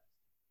 Yeah.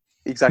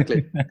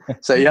 Exactly.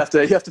 So you have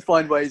to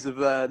find ways of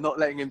not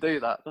letting him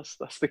do that.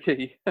 That's the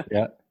key.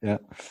 Yeah.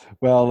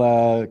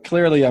 Well,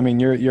 clearly, I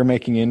mean, you're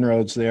making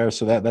inroads there,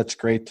 so that's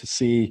great to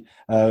see.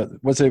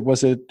 Was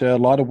it a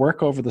lot of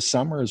work over the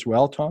summer as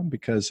well, Tom?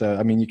 Because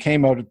I mean, you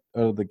came out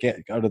of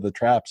the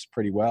traps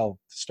pretty well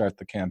to start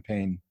the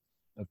campaign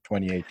of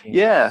 2018.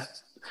 Yeah,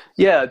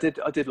 I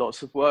did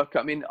lots of work.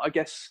 I mean, I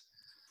guess.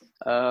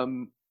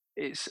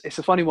 It's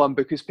a funny one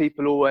because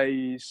people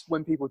always,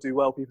 when people do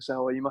well, people say,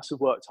 "Oh, you must have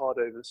worked hard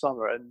over the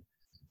summer." And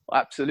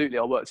absolutely,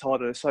 I worked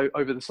harder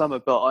over the summer,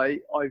 but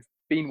I've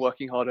been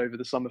working hard over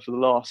the summer for the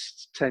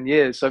last 10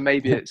 years. So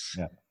maybe it's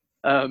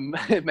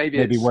maybe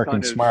it's working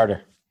kind of,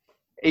 smarter.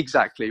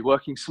 Exactly,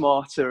 working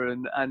smarter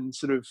and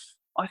sort of,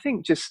 I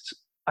think, just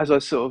as I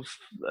sort of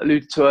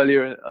alluded to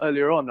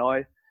earlier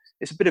on,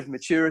 it's a bit of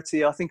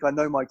maturity. I think I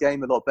know my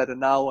game a lot better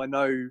now. I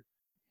know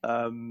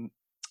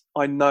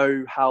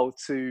how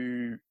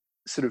to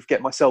sort of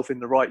get myself in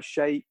the right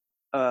shape.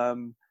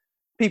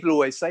 People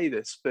always say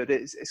this, but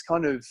it's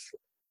kind of,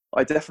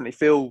 I definitely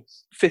feel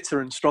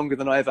fitter and stronger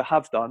than I ever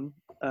have done.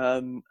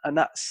 And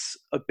that's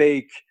a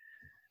big,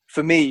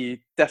 for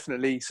me,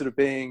 definitely sort of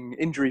being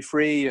injury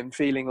free and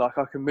feeling like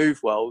I can move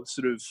well,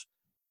 sort of,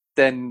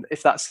 then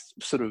if that's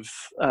sort of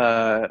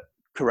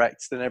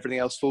correct, then everything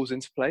else falls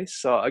into place.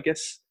 So I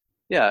guess,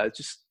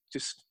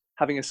 just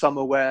having a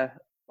summer where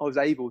I was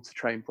able to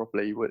train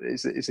properly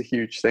is a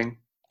huge thing.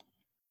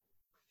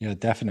 Yeah,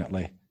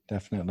 definitely.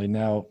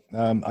 Now,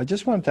 I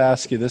just wanted to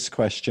ask you this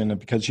question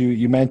because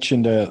you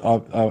mentioned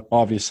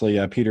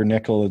obviously Peter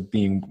Nicol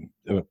being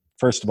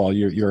first of all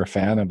you're a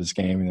fan of his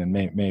game, and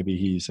maybe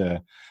he's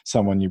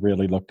someone you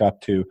really looked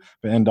up to,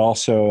 and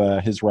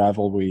also his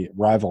rivalry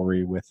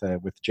with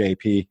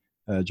JP,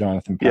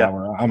 Jonathan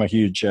Power. Yeah. I'm a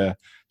huge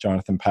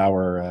Jonathan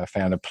Power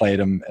fan. I played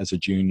him as a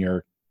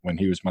junior when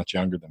he was much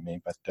younger than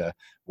me, but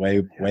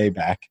way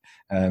back,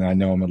 and I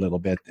know him a little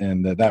bit.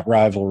 And that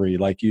rivalry,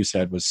 like you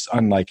said, was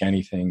unlike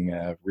anything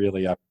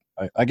really up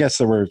I guess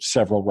there were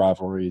several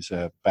rivalries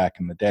back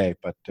in the day,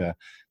 but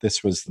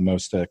this was the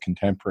most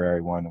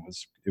contemporary one.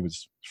 It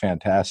was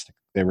fantastic.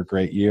 They were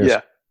great years.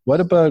 Yeah.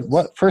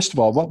 First of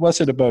all, what was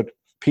it about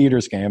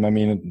Peter's game? I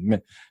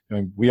mean,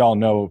 we all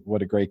know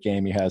what a great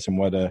game he has and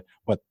what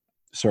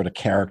sort of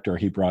character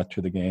he brought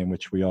to the game,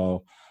 which we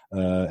all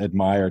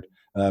admired.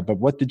 But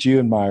what did you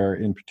admire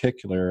in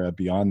particular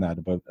beyond that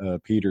about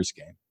Peter's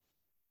game?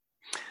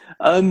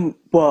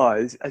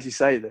 Well, as you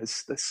say,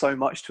 there's so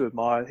much to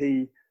admire.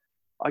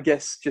 I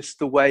guess, just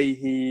the way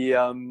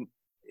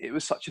it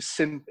was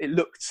it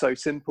looked so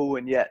simple,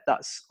 and yet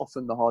that's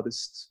often the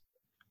hardest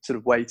sort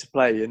of way to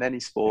play in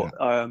any sport.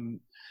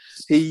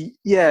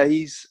 Yeah.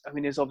 He's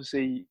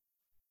obviously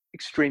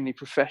extremely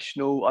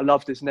professional. I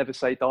loved his never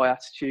say die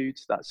attitude.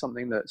 That's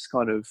something that's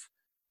kind of,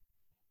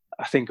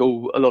 I think a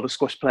lot of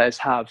squash players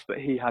have, but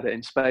he had it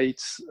in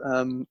spades.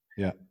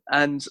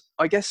 And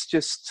I guess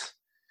just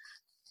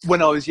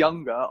when I was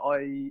younger,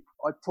 I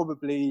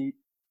probably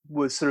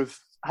was sort of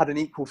had an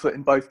equal foot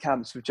in both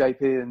camps with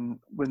JP and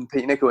with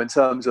Pete Nicol, in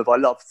terms of I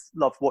loved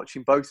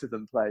watching both of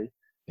them play.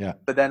 Yeah.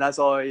 But then as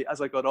I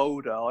got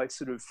older, I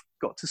sort of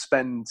got to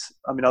spend.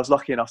 I mean, I was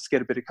lucky enough to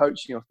get a bit of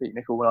coaching off Pete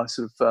Nicol when I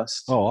sort of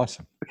first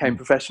became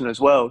professional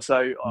as well.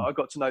 So I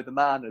got to know the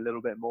man a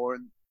little bit more,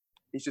 and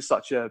he's just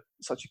such a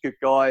good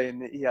guy,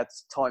 and he had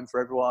time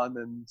for everyone,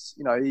 and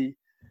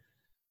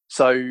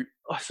So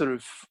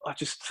I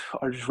just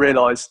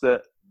realised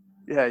that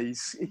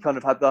he kind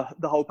of had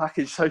the whole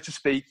package, so to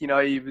speak. He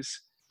was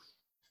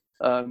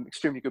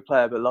extremely good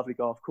player, but a lovely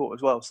guy off court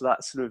as well. So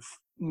that sort of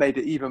made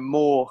it even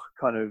more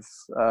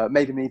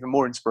made him even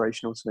more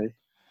inspirational to me.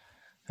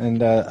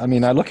 And I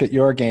mean, I look at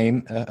your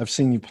game. I've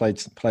seen you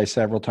play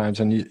several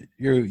times, and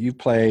you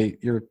play.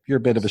 You're a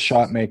bit of a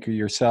shot maker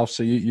yourself,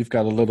 so you've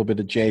got a little bit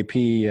of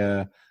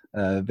JP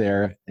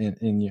there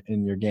in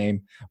your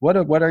game. What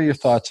are your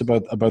thoughts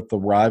about the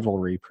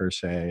rivalry per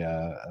se?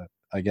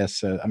 I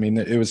guess I mean,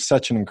 it was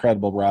such an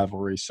incredible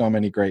rivalry, so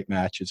many great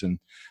matches, and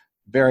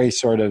very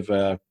sort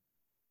of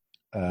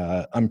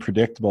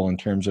unpredictable in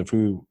terms of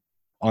who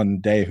on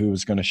the day who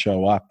was going to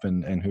show up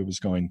and who was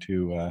going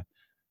to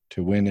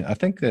win. I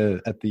think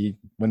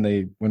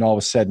when all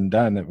was said and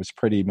done, it was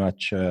pretty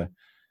much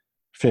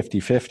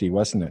 50-50,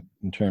 wasn't it,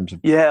 in terms of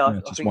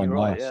I think you're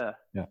right.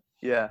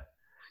 Yeah.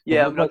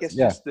 I mean, I guess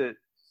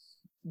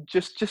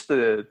just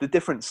the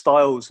different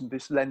styles, and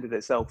this lended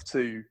itself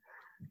to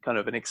kind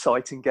of an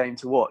exciting game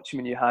to watch. I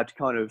mean, you had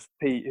kind of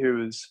Pete, who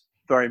was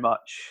very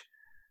much,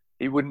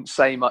 he wouldn't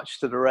say much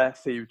to the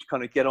ref. He would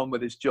kind of get on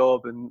with his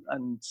job and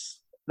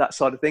that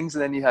side of things.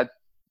 And then you had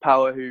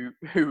Power, who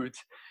would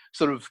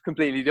sort of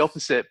completely the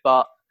opposite,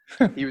 but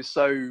he was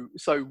so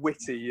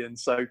witty and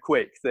so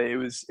quick that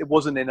it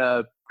wasn't in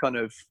a kind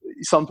of,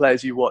 some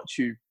players you watch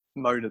who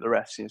moan at the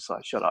refs and it's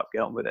like, shut up,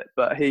 get on with it.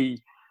 But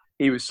he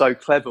was so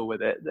clever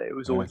with it that it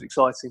was always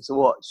exciting to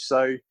watch.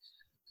 So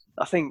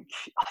I think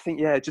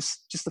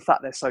just the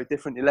fact they're so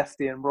different, the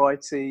lefty and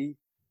righty,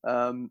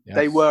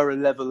 they were a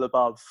level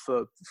above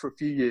for a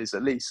few years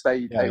at least.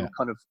 They were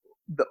kind of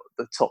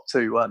the top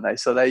two, weren't they?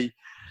 So I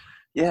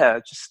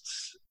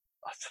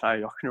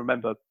don't know, I can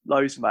remember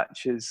loads of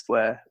matches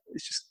where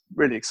it's just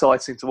really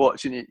exciting to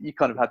watch, and you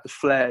kind of had the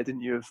flair,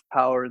 didn't you, of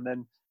Power, and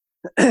then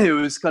it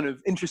was kind of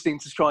interesting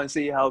to try and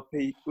see how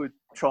Pete would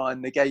try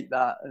and negate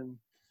that. And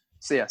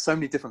so so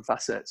many different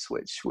facets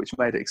which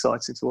made it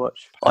exciting to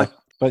watch.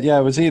 But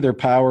it was either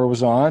Power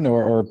was on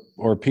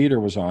or Peter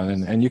was on,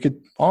 and you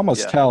could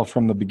almost tell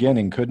from the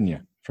beginning, couldn't you,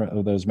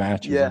 from those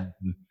matches? Yeah.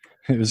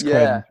 It was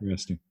quite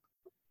interesting.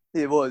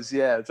 It was,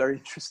 very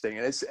interesting,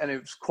 and it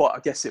was quite. I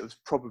guess it was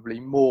probably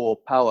more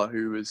Power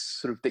who was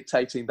sort of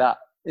dictating that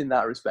in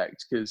that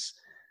respect, because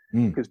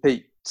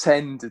Pete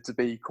tended to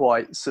be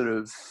quite sort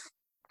of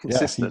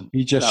consistent.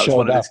 He just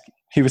showed up.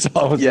 He was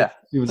always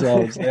he was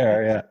always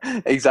there.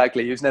 Yeah,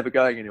 exactly. He was never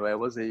going anywhere,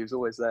 was he? He was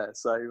always there.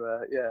 So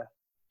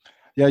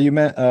Yeah, you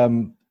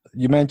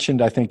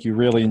mentioned, I think you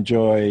really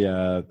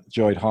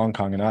enjoyed Hong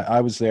Kong, and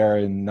I was there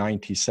in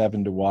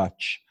 '97 to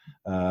watch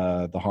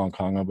the Hong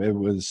Kong. It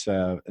was,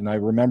 and I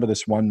remember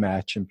this one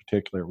match in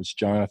particular. It was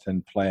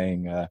Jonathan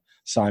playing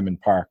Simon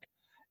Park,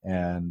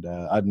 and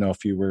I don't know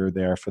if you were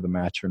there for the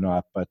match or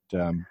not, but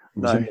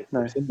it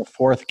was in the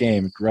fourth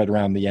game, right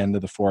around the end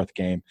of the fourth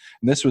game,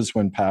 and this was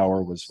when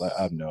Power was,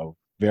 I don't know,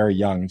 very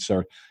young,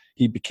 so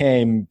he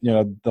became,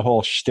 the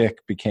whole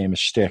shtick became a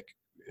shtick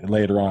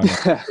later on in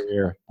his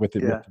career with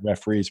the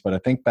referees. But I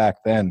think back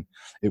then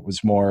it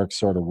was more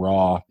sort of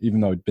raw, even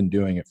though he'd been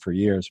doing it for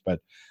years. But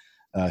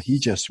he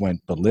just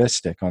went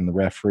ballistic on the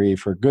referee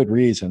for good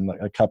reason.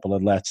 Like a couple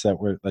of lets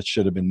that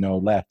should have been no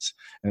lets,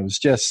 and it was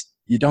just,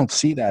 you don't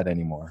see that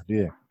anymore, do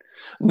you?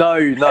 No.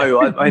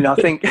 I mean, I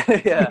think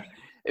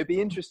it'd be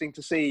interesting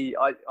to see.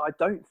 I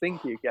don't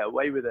think you get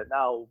away with it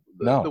now.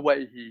 The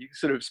way he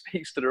sort of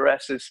speaks to the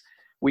refs is,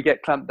 we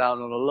get clamped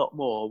down on a lot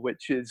more,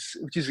 which is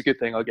a good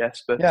thing, I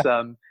guess. But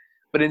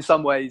in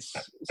some ways,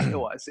 it's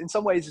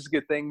a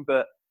good thing.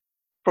 But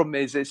problem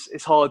is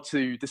it's hard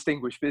to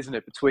distinguish, isn't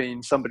it,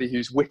 between somebody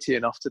who's witty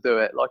enough to do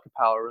it like a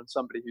power and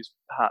somebody who's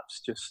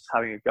perhaps just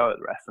having a go at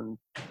the ref.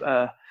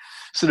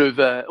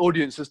 And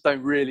audiences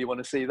don't really want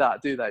to see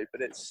that, do they?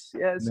 But it's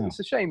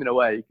a shame in a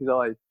way, because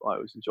I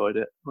always enjoyed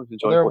it. I always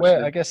enjoyed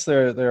watching it. I guess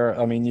they're.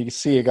 I mean, you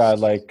see a guy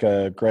like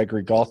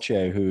Gregory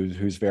Gaultier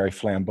who's very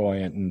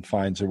flamboyant and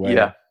finds a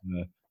way,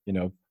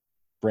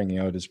 bringing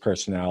out his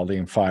personality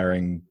and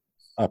firing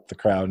up the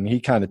crowd, and he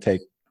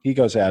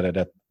goes at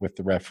it with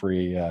the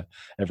referee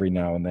every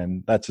now and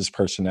then. That's his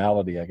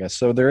personality, I guess.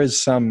 So there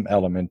is some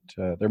element.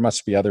 There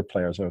must be other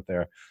players out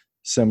there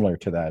similar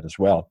to that as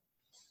well.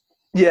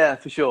 Yeah,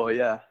 for sure.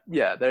 Yeah.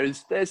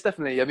 There's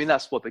definitely. I mean,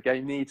 that's what the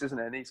game needs, isn't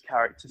it? It needs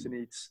characters. It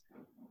needs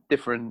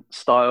different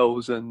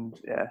styles, and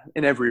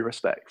in every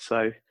respect.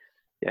 So,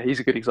 yeah, he's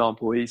a good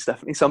example. He's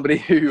definitely somebody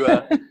who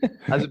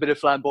has a bit of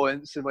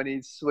flamboyance, and when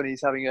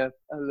he's having a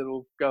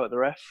little go at the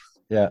ref.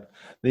 Yeah,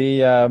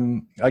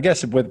 I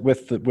guess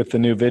with the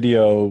new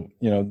video,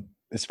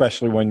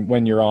 especially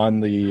when you're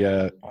on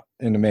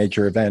in a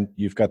major event,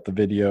 you've got the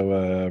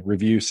video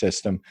review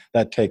system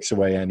that takes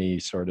away any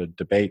sort of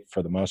debate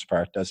for the most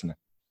part, doesn't it?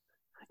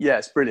 Yeah,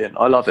 it's brilliant.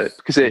 I love it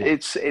because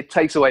it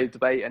takes away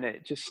debate, and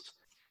it just,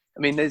 I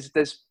mean, there's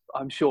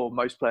I'm sure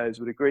most players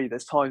would agree.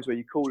 There's times where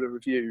you call a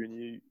review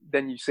and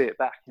then you see it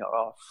back. And you're like,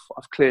 oh,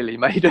 I've clearly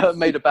made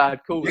a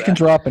bad call. You can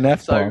drop an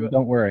F-bomb.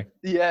 Don't worry.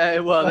 Yeah,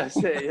 well, that's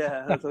it.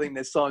 Yeah, I think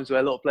there's times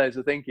where a lot of players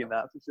are thinking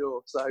that for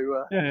sure.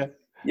 So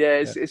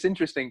it's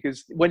interesting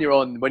because when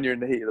you're in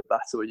the heat of the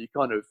battle, you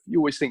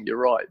always think you're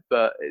right,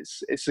 but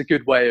it's a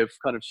good way of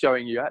kind of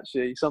showing you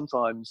actually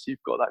sometimes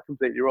you've got that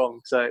completely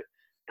wrong. So it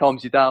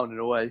calms you down in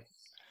a way.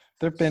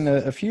 There have been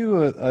a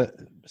few,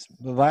 the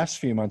last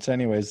few months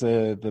anyways,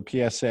 the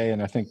PSA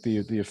and I think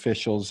the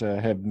officials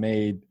have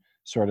made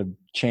sort of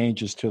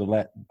changes to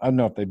I don't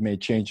know if they've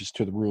made changes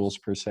to the rules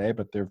per se,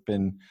 but they've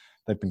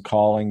been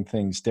calling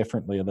things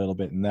differently a little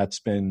bit. And that's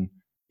been,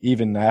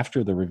 even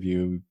after the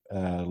review,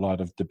 a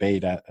lot of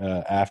debate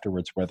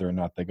afterwards whether or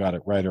not they got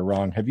it right or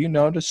wrong. Have you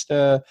noticed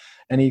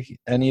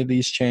any of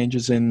these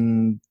changes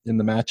in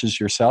the matches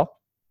yourself?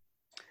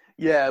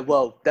 Yeah,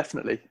 well,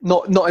 definitely.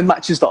 Not in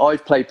matches that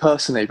I've played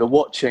personally, but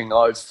watching,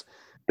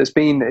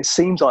 it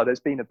seems like there's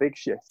been a big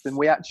shift. And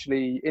we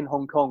actually, in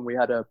Hong Kong, we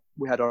had our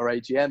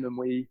AGM, and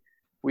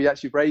we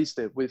actually raised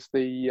it with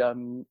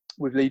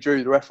with Lee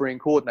Drew, the refereeing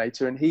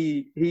coordinator, and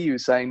he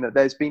was saying that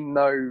there's been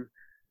no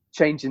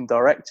change in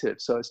directive,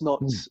 so it's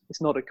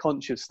not a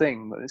conscious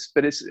thing.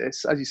 But it's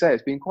as you say,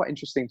 it's been quite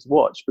interesting to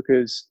watch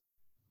because,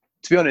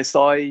 to be honest,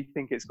 I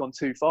think it's gone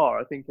too far.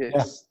 I think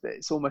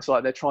it's almost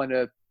like they're trying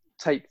to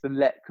take the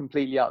let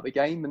completely out of the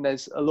game, and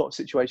there's a lot of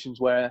situations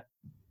where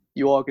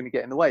you are going to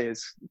get in the way.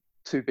 As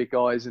two big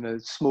guys in a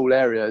small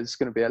area is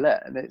going to be a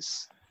let, and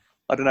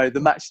I don't know,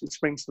 the match that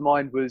springs to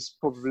mind was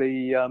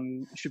probably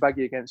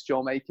Shibagi against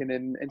Joel Macon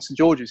in St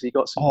George's. He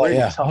got some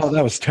tough,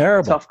 that was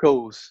terrible, tough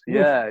calls.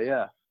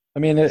 Yeah. I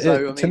mean,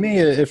 to me,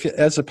 if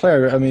as a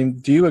player, I mean,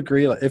 do you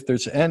agree?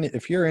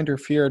 If you're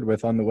interfered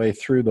with on the way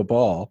through the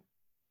ball,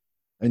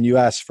 and you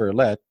ask for a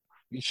let,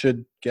 you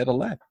should get a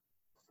let.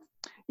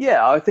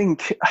 Yeah, I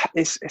think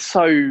it's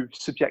so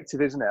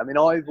subjective, isn't it? I mean,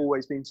 I've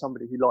always been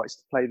somebody who likes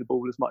to play the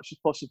ball as much as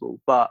possible,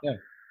 but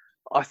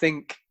I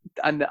think,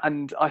 and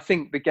I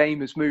think the game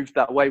has moved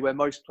that way where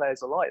most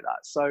players are like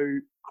that. So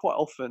quite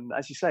often,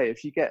 as you say,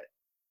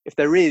 if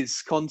there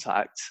is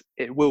contact,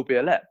 it will be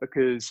a let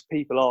because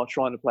people are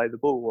trying to play the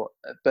ball.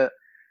 But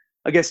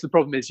I guess the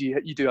problem is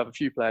you do have a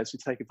few players who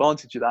take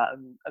advantage of that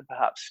and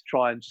perhaps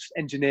try and just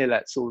engineer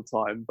lets all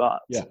the time.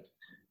 But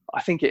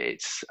I think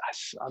it's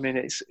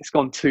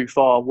gone too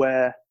far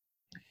where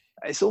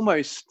it's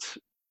almost,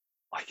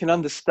 I can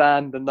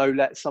understand the no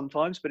let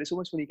sometimes, but it's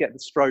almost when you get the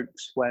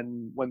strokes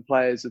when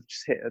players have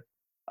just hit an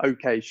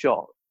okay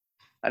shot,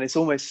 and it's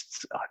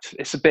almost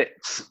it's a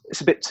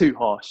bit too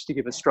harsh to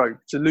give a stroke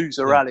to lose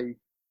a rally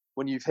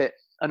when you've hit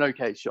an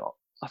okay shot.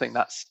 I think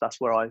that's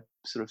where I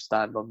sort of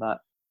stand on that.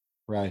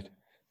 Right.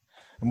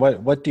 And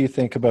what do you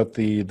think about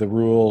the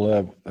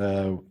rule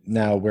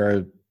now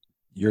where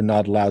you're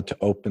not allowed to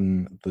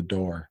open the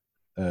door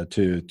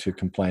to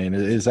complain?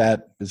 Is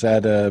that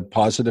a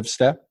positive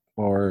step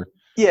or?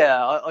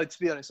 Yeah, to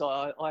be honest,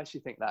 I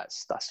actually think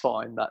that's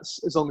fine. That's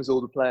as long as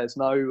all the players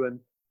know, and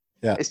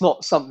it's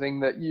not something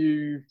that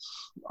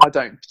I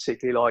don't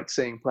particularly like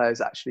seeing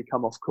players actually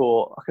come off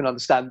court. I can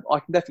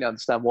definitely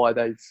understand why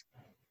they've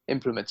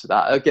implemented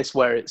that. I guess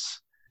where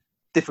it's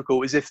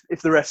difficult is if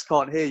the refs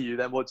can't hear you,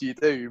 then what do you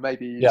do?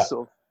 Maybe you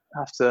sort of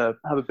have to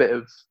have a bit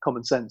of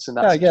common sense in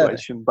that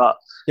situation. But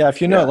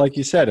if you know, like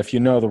you said, if you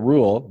know the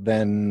rule,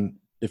 then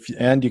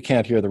and you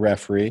can't hear the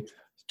referee,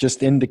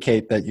 just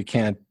indicate that you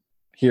can't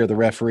hear the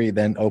referee,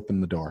 then open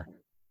the door.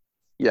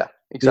 Yeah,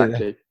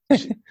 exactly.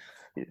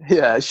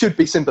 It should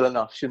be simple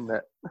enough, shouldn't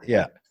it?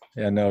 Yeah,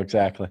 no,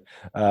 exactly.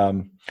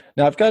 Now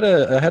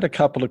I had a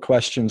couple of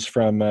questions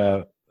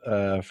from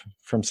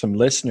some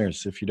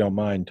listeners, if you don't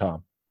mind,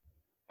 Tom.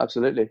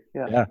 Absolutely.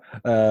 Yeah.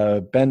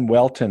 Ben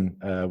Welton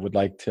would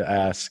like to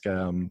ask,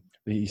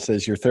 he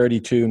says, you're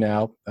 32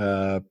 now,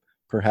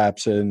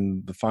 perhaps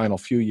in the final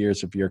few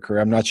years of your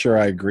career. I'm not sure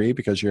I agree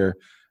because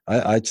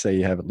I'd say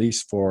you have at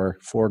least four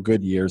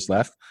good years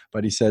left.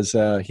 But he says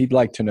he'd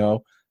like to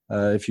know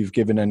if you've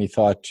given any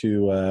thought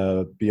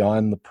to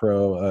beyond the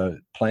pro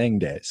playing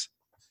days.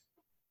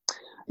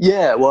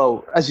 Yeah,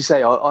 well, as you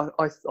say,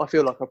 I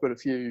feel like I've got a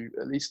few,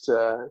 at least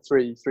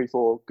three,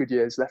 4 good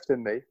years left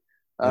in me.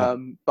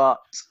 But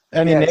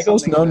any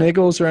niggles? No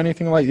niggles or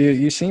anything like you?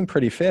 You seem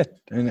pretty fit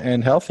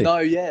and healthy.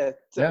 No,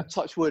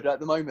 touch wood. At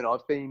the moment,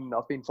 I've been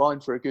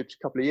fine for a good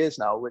couple of years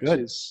now, which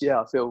is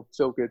I feel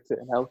good, fit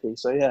and healthy.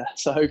 So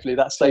so hopefully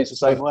that stays the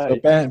same way.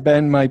 So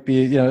Ben might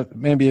be,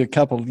 maybe a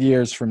couple of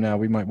years from now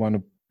we might want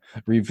to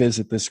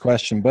revisit this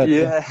question. But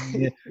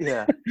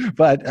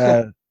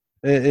But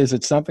is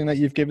it something that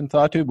you've given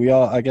thought to?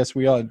 I guess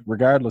we all,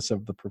 regardless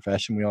of the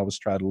profession, we always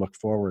try to look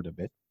forward a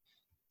bit.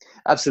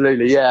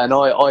 Absolutely, yeah, and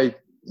I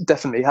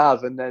definitely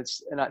have. And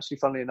actually,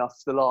 funnily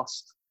enough, the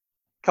last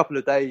couple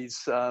of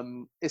days,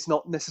 it's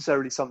not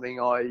necessarily something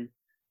I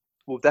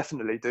will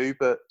definitely do,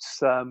 but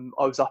I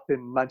was up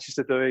in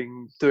Manchester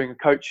doing a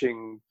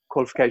coaching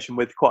qualification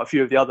with quite a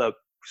few of the other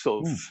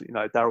sort of,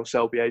 Daryl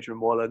Selby, Adrian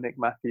Waller, Nick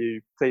Matthew,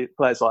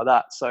 players like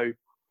that. So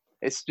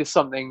it's just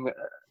something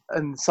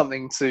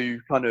to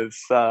kind of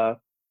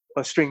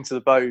a string to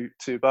the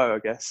bow, I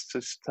guess,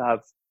 just to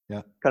have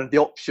kind of the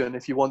option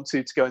if you want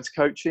to go into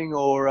coaching.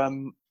 Or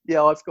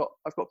I've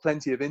got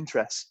plenty of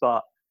interest,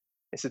 but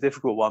it's a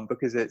difficult one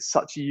because it's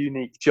such a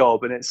unique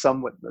job, and it's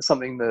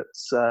something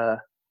that's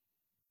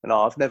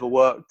I've never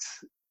worked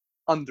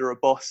under a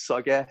boss, I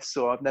guess,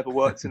 or I've never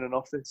worked in an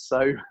office.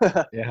 So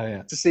I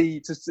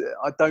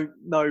don't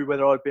know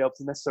whether I'd be able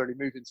to necessarily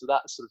move into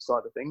that sort of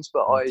side of things.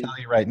 But I'll tell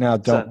you right now,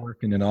 don't work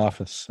in an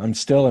office. I'm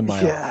still in my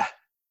office.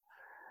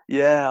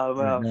 Yeah,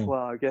 well,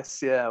 I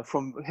guess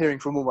from hearing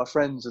from all my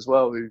friends as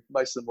well, who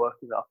most of them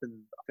working up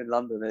in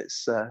London, it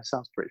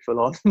sounds pretty full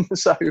on.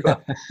 So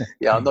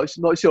I'm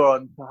not sure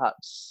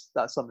perhaps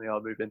that's something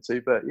I'll move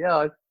into, but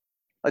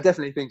I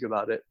definitely think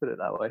about it. Put it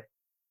that way.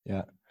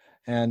 Yeah.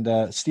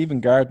 And Stephen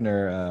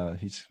Gardner,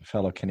 he's a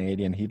fellow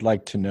Canadian. He'd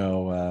like to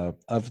know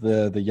of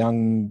the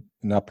young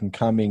and up and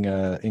coming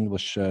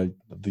English, the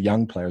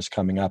young players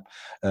coming up.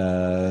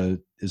 Are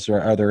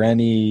there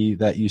any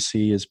that you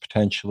see as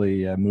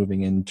potentially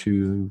moving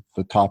into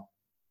the top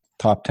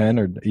 10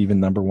 or even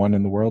number 1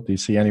 in the world? Do you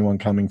see anyone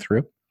coming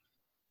through?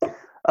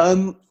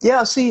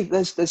 I see.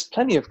 There's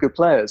plenty of good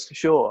players for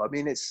sure. I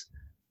mean,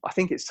 I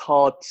think it's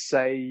hard to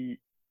say.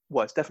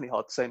 Well, it's definitely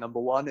hard to say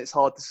number 1. It's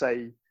hard to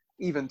say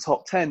even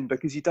top 10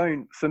 because you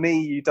don't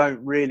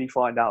really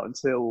find out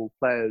until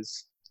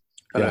players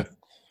kind of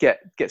get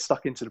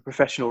stuck into the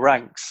professional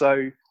ranks.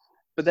 So,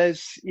 but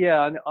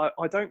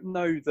I don't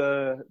know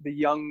the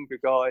younger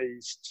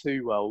guys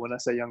too well. When I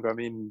say younger, I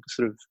mean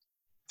sort of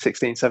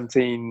 16,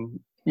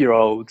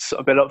 17-year-olds.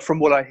 But from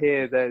what I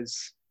hear,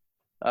 there's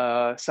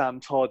Sam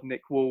Todd,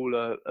 Nick Wall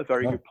are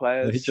very good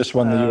players. He just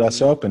won the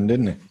US Open,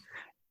 didn't he?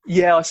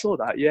 Yeah, I saw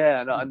that.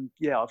 Yeah, and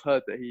I've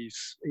heard that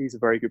he's a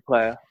very good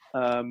player.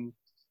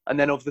 And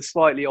then of the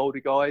slightly older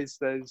guys,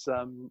 there's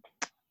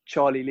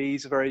Charlie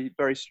Lee's a very,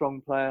 very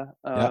strong player.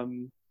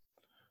 And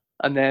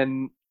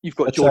then you've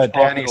got George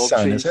Parker. Danny's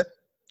son, is it?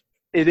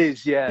 It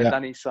is,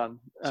 Danny's son.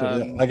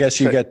 So I guess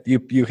you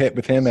hit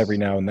with him every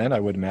now and then, I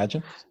would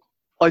imagine.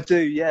 I do,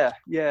 yeah.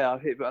 I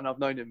hit, and I've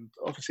known him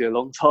obviously a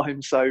long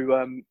time. So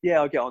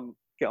I get on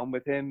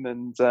with him,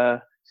 and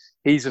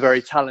he's a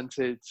very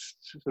talented,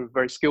 sort of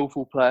very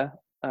skillful player.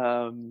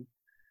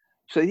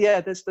 So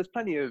there's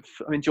plenty of.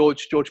 I mean,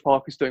 George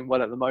Parker's doing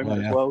well at the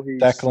moment as well.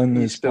 Declan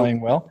is playing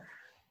well.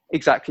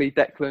 Exactly,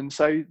 Declan.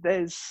 So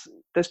there's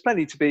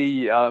plenty to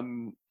be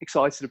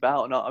excited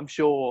about, and I'm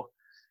sure,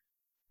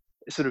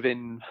 sort of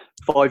in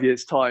 5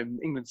 years' time,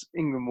 England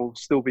will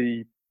still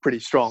be pretty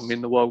strong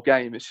in the world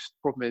game. It's just,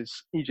 the problem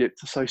is Egypt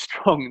are so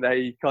strong;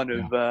 they kind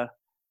of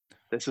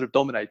they're sort of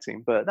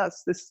dominating. But that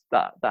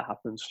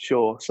happens for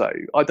sure. So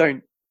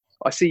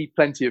I see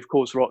plenty of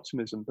cause for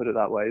optimism. Put it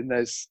that way, and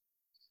there's.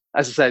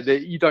 As I said,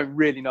 you don't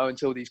really know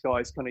until these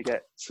guys kind of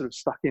get sort of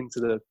stuck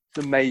into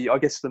the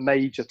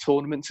major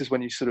tournaments is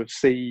when you sort of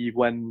see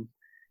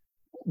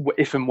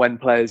if and when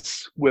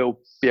players will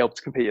be able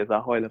to compete at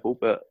that high level.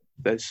 But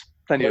there's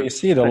plenty of. You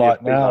see it a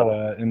lot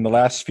now in the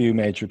last few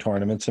major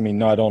tournaments. I mean,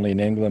 not only in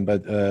England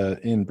but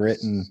in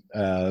Britain,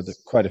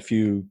 quite a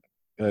few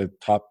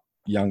top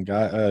young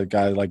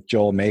guy like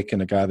Joel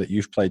Macon, a guy that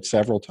you've played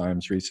several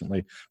times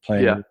recently,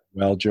 playing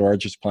well.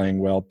 George is playing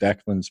well.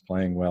 Declan's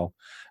playing well.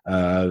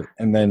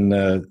 And then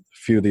a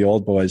few of the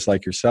old boys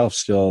like yourself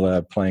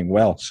still playing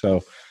well.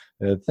 So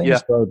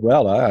things bode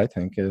well, I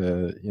think.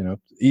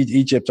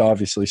 Egypt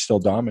obviously still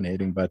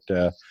dominating, but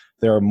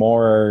there are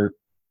more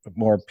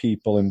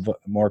people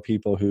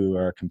who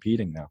are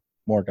competing now.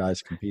 More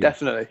guys competing.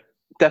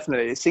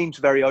 Definitely. It seems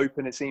very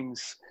open. It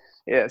seems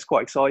it's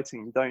quite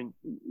exciting.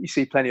 You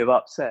see plenty of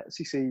upsets.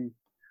 You see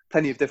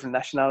plenty of different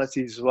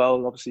nationalities as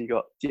well. Obviously, you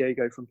got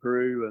Diego from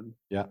Peru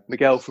and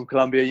Miguel from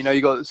Colombia.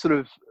 You got sort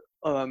of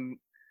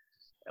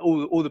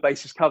all the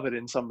bases covered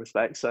in some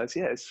respects. So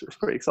it's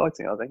pretty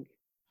exciting, I think.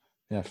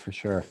 Yeah, for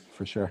sure,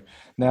 for sure.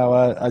 Now,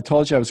 I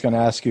told you I was going to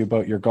ask you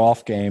about your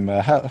golf game.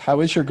 How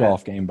is your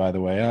golf game, by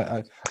the way?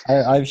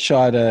 I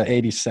shot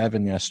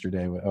 87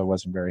 yesterday. I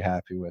wasn't very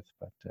happy with,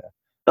 but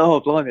Oh,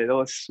 blimey! That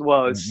was,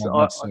 well,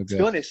 not so to be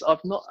good. honest,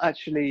 I've not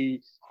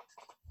actually.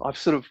 I've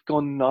sort of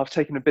gone. I've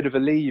taken a bit of a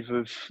leave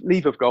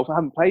of golf. I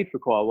haven't played for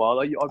quite a while.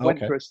 I went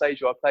Okay. through a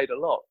stage where I played a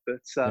lot,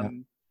 but Yeah.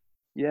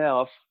 yeah,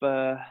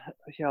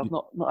 I've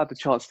not had the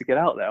chance to get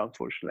out there.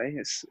 Unfortunately,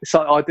 it's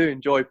I do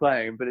enjoy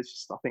playing, but it's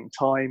just I think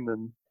time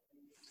and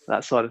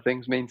that side of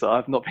things means that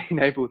I've not been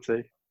able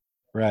to.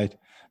 Right.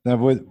 Now,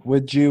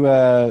 would you?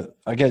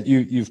 I get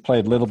you've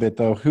played a little bit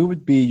though. Who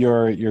would be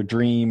your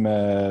dream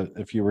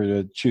if you were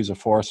to choose a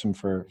foursome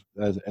for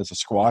as a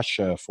squash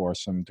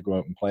foursome to go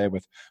out and play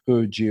with? Who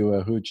would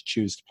you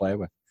choose to play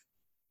with?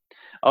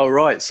 Oh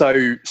right,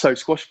 so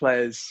squash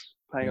players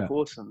playing a Yeah.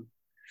 foursome.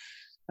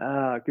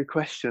 Good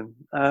question.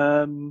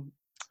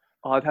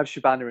 I'd have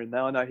Shabana in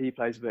there. I know he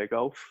plays a bit of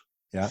golf,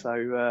 Yeah.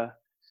 so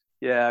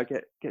yeah, I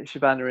get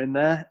Shabana in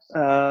there.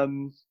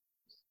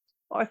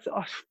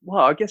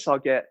 Well, I guess I'll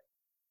get.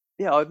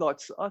 Yeah, I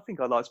think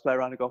I'd like to play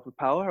around a golf with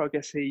Power. I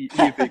guess he'd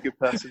be a good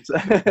person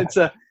to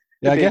to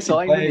Yeah, I be guess he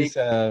exciting, wouldn't he?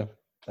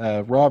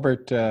 plays.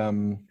 Robert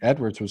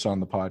Edwards was on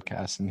the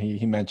podcast, and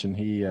he mentioned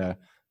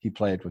he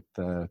played with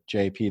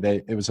JP.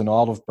 It was an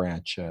olive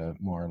branch,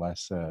 more or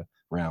less,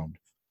 round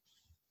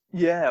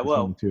Yeah, between the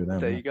well, two of them.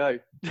 there you go.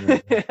 Yeah,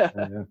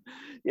 yeah,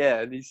 Yeah,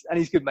 and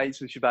he's good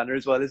mates with Shabana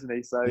as well, isn't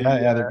he? So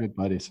yeah. They're good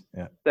buddies.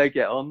 Yeah, they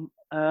get on.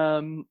 you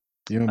and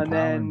And Power.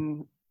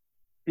 then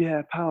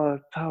yeah,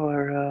 Power.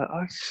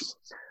 It's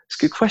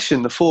a good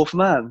question. The fourth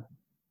man,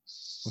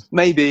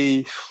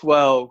 maybe.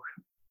 Well,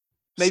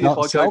 maybe if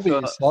I go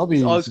for.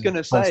 Selby's I was going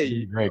to supposed to say,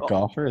 be a great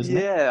golfer, isn't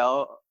he?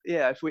 yeah,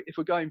 yeah. If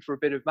we're going for a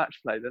bit of match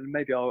play, then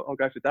maybe I'll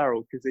go for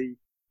Daryl because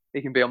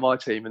he can be on my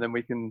team, and then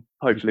we can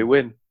hopefully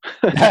win.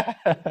 Yeah,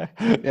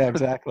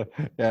 exactly.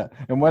 Yeah.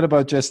 And what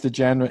about just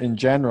in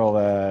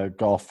general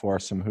golf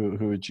foursome?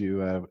 Who would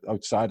you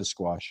outside of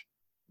squash?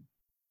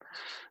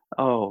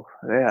 Oh,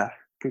 yeah,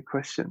 good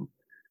question.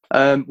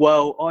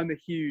 Well,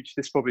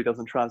 this probably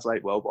doesn't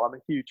translate well, but I'm a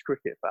huge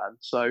cricket fan.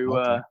 So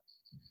Okay.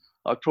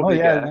 I'd Oh probably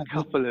yeah, get a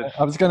couple of.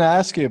 I was going to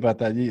ask you about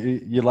that.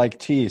 You like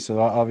tea, so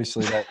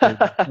obviously there's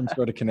some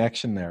sort of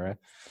connection there,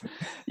 right?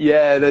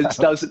 Yeah, that's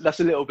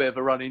a little bit of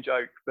a running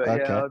joke, but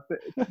Okay. yeah,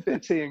 a bit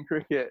of tea and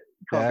cricket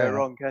can't Yeah. go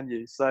wrong, can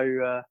you?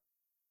 So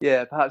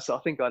yeah, perhaps I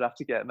think I'd have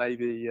to get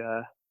maybe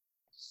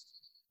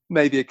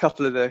a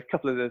couple of the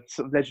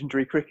sort of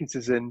legendary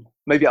cricketers in.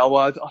 Maybe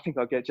I think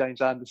I'll get James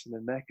Anderson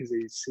in there because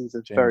he's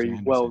a James very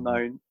Anderson, well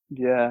known.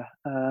 Yeah.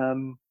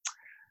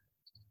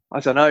 I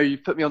don't know. You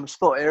put me on the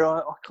spot here.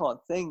 I can't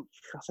think.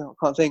 I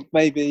can't think.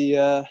 Maybe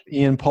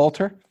Ian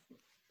Poulter.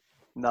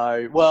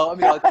 no. Well, I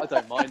mean, I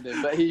don't mind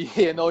him, but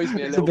he annoys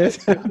me a He's little bit.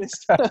 bit, to be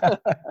honest.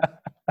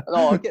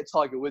 No, I'd get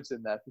Tiger Woods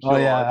in there for sure. Oh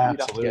yeah, You'd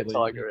have to get absolutely.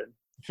 Tiger in.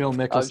 Phil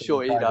Mickelson. I'm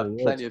sure he'd Tiger have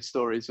Woods. plenty of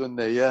stories, wouldn't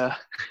he? Yeah.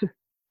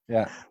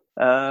 Yeah.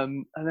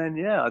 And then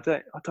yeah, I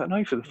don't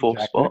know for the fourth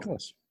Jack spot.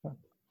 Nicklaus.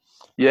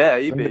 Yeah,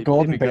 he'd And be the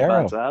Golden he'd be a good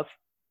man Barrel. to have.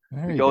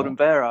 There The you Golden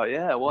go. Barrel.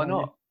 Yeah, why Yeah,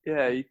 not?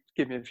 Yeah, he'd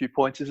give me a few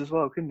pointers as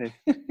well, couldn't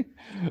he?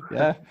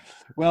 Yeah.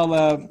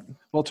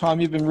 Well, Tom,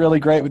 you've been really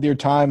great with your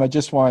time. I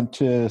just want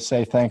to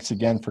say thanks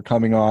again for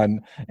coming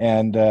on,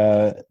 and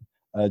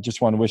I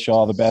just want to wish you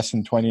all the best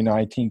in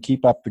 2019.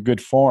 Keep up the good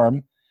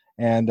form,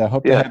 and I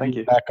hope to have thank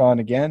you you. back on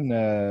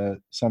again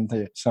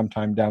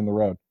sometime down the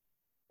road.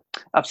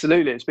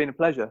 Absolutely, it's been a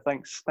pleasure.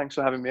 Thanks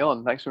for having me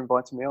on. Thanks for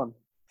inviting me on.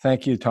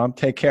 Thank you, Tom.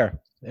 Take care,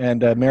 and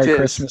Merry Cheers.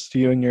 Christmas to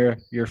you and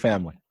your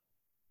family.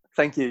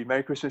 Thank you.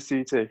 Merry Christmas to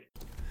you too.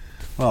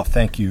 Well,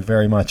 thank you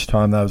very much,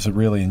 Tom. That was a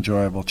really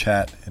enjoyable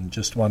chat, and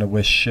just want to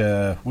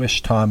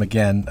wish Tom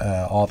again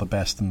all the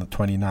best in the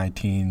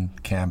 2019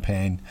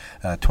 campaign.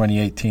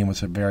 2018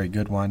 was a very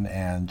good one,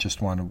 and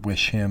just want to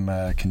wish him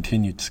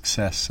continued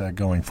success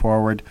going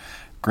forward.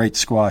 Great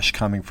squash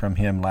coming from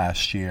him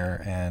last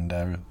year,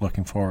 and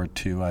looking forward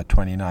to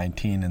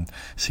 2019 and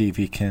see if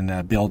he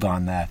can build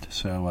on that.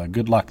 So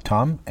good luck,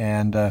 Tom,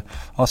 and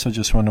also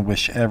just want to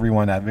wish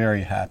everyone a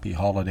very happy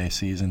holiday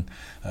season.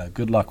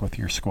 Good luck with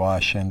your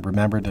squash, and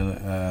remember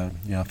to,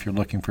 if you're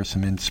looking for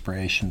some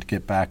inspiration to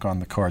get back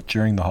on the court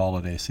during the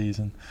holiday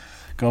season,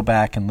 go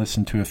back and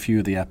listen to a few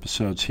of the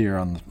episodes here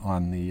on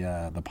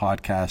the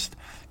podcast.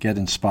 Get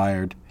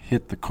inspired.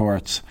 Hit the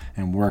courts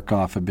and work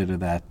off a bit of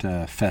that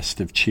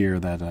festive cheer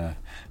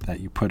that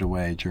you put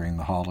away during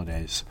the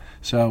holidays.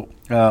 So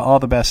all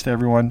the best,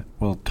 everyone.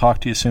 We'll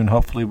talk to you soon.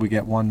 Hopefully we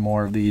get one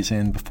more of these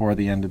in before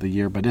the end of the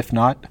year. But if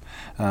not,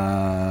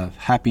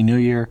 Happy New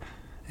Year.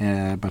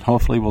 But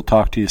hopefully we'll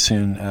talk to you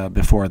soon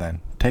before then.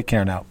 Take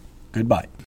care now. Goodbye.